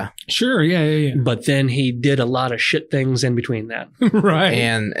 Yeah. Sure. Yeah. But then he did a lot of shit things in between that. Right.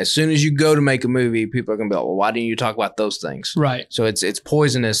 And as soon as you go to make a movie, people are going to be like, well, why didn't you talk about those things? Right. So it's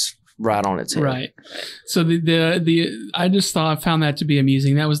poisonous right on its head. Right. So I just found that to be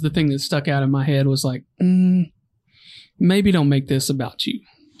amusing. That was the thing that stuck out in my head was like, maybe don't make this about you.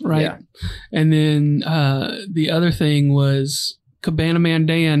 Right. Yeah. And then the other thing was Cabana Man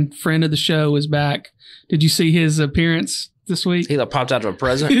Dan, friend of the show, is back. Did you see his appearance this week? He popped out of a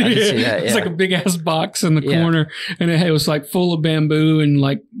present. I did see that. Yeah. It's like a big ass box in the corner, and it was like full of bamboo and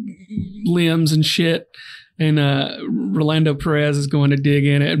like limbs and shit. And Rolando Perez is going to dig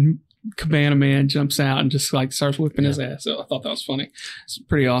in it, and Cabana Man jumps out and just like starts whipping his ass. So I thought that was funny. It's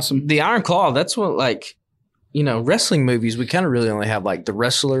pretty awesome. The Iron Claw, that's what wrestling movies, we kind of really only have like the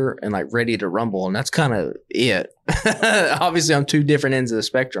wrestler and like Ready to Rumble, and that's kind of it. Obviously, on two different ends of the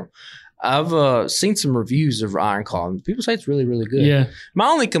spectrum. I've seen some reviews of Iron Claw, and people say it's really, really good. Yeah. My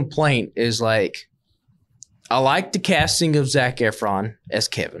only complaint is like, I like the casting of Zac Efron as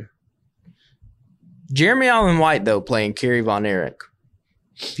Kevin. Jeremy Allen White, though, playing Kerry Von Erich.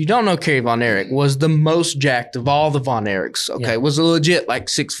 if you don't know Kerry Von Erich, was the most jacked of all the Von Erichs. Okay, was a legit like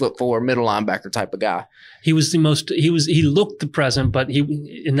 6'4" middle linebacker type of guy. He was the most. He looked the present, but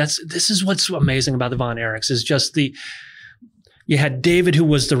this is what's amazing about the Von Erichs is just the. You had David, who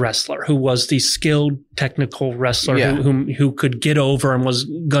was the wrestler, who was the skilled technical wrestler, who could get over and was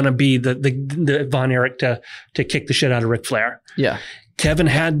gonna be the Von Erich to kick the shit out of Ric Flair. Yeah. Kevin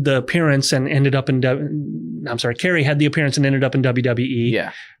had the appearance and ended up in. Kerry had the appearance and ended up in WWE.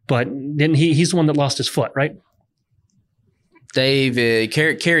 Yeah. But then he's the one that lost his foot, right?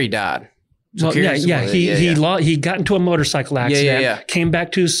 Kerry died. So well, he got into a motorcycle accident, came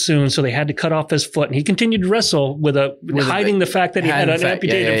back too soon, so they had to cut off his foot, and he continued to wrestle with hiding the fact that he had an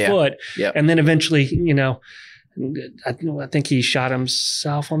amputated foot, and then eventually, I think he shot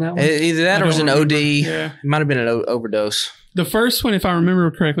himself on that one. Either that or it was an OD. Yeah. It might have been an overdose. The first one, if I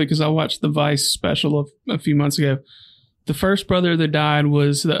remember correctly, because I watched the Vice special a few months ago, the first brother that died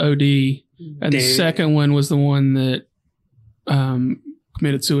was the OD, and the second one was the one that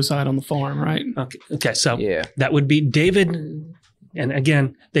committed suicide on the farm, right? Okay. So that would be David. And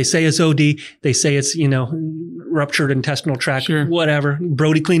again, they say it's OD. They say it's, ruptured intestinal tract, whatever.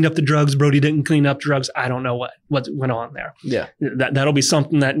 Brody cleaned up the drugs. Brody didn't clean up drugs. I don't know what went on there. Yeah. That'll be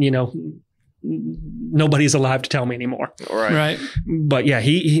something that, nobody's alive to tell me anymore. Right. But yeah,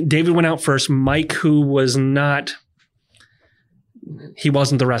 David went out first. Mike, who was not, he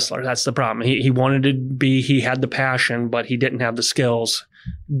wasn't the wrestler. That's the problem. He wanted to be, he had the passion, but he didn't have the skills.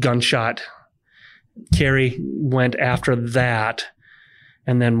 Gunshot. Kerry went after that.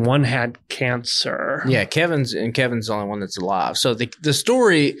 And then one had cancer. Yeah, Kevin's the only one that's alive. So the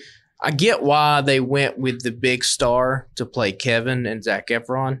story, I get why they went with the big star to play Kevin and Zac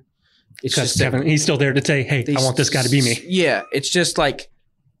Efron. It's just Kevin, he's still there to say, hey, I want this guy to be me. Yeah, it's just like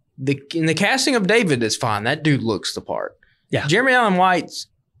in the casting of David is fine. That dude looks the part. Yeah. Jeremy Allen White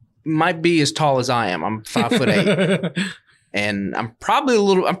might be as tall as I am. I'm 5'8". And I'm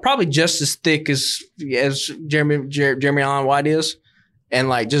probably just as thick as Jeremy Allen White is. And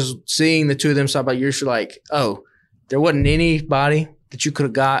like just seeing the two of them side by yours, you're like, oh, there wasn't anybody that you could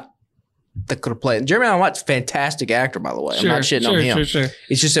have got that could have played. Jeremy Allen White's a fantastic actor, by the way. I'm not shitting on him. Sure.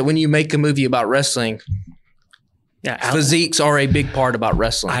 It's just that when you make a movie about wrestling, physiques are a big part about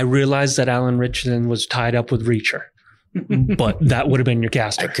wrestling. I realized that Alan Richardson was tied up with Reacher, but that would have been your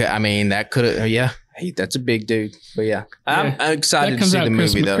caster. That could have, that's a big dude. But I'm excited to see the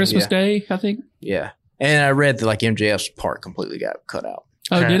movie though. Christmas Day, I think. Yeah. And I read that like MJF's part completely got cut out.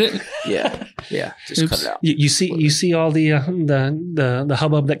 Oh, did it? Yeah, just cut it out. You see all the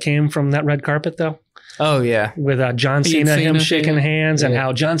hubbub that came from that red carpet though. Oh yeah, with John Cena, him shaking hands, and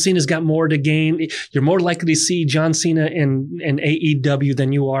how John Cena's got more to gain. You're more likely to see John Cena in AEW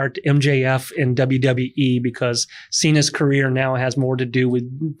than you are to MJF in WWE because Cena's career now has more to do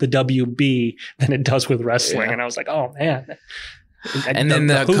with the WB than it does with wrestling. And I was like, oh man. And then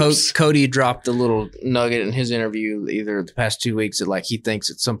Cody dropped a little nugget in his interview either the past 2 weeks that like he thinks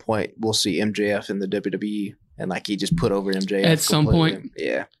at some point we'll see MJF in the WWE and like he just put over MJF at some point.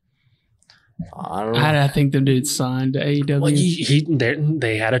 Yeah. I don't know. I think the dude's signed to AEW. Well,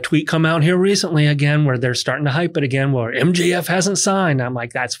 they had a tweet come out here recently again where they're starting to hype it again where MJF hasn't signed. I'm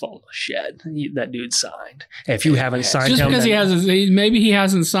like, that's full of shit. That dude signed. If you haven't signed just him. Because maybe he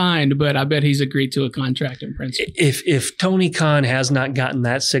hasn't signed, but I bet he's agreed to a contract in principle. If Tony Khan has not gotten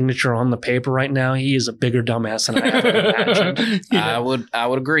that signature on the paper right now, he is a bigger dumbass than I ever imagined. I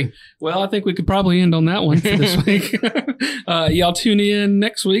would agree. Well, I think we could probably end on that one for this week. Y'all tune in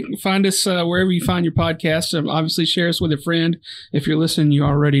next week. Find us wherever you find your podcast. Obviously, share us with a friend. If you're listening, you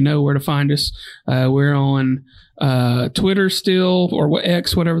already know where to find us. We're on Twitter still, or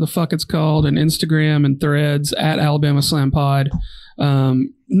X, whatever the fuck it's called, and Instagram and Threads at Alabama Slam Pod.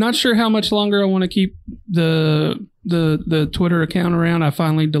 Not sure how much longer I want to keep the Twitter account around. I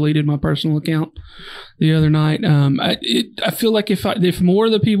finally deleted my personal account the other night. I feel like if more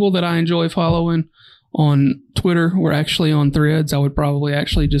of the people that I enjoy following on Twitter were actually on Threads, I would probably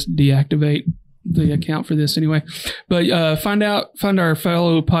actually just deactivate the account for this anyway. But find our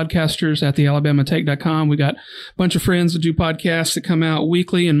fellow podcasters at thealabamatake.com. We got a bunch of friends that do podcasts that come out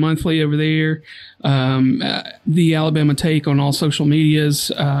weekly and monthly over there. The Alabama Take on all social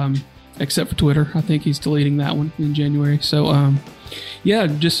medias, except for Twitter. I think he's deleting that one in January. So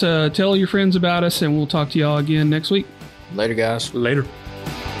just tell your friends about us, and we'll talk to y'all again next week. Later, guys. Later.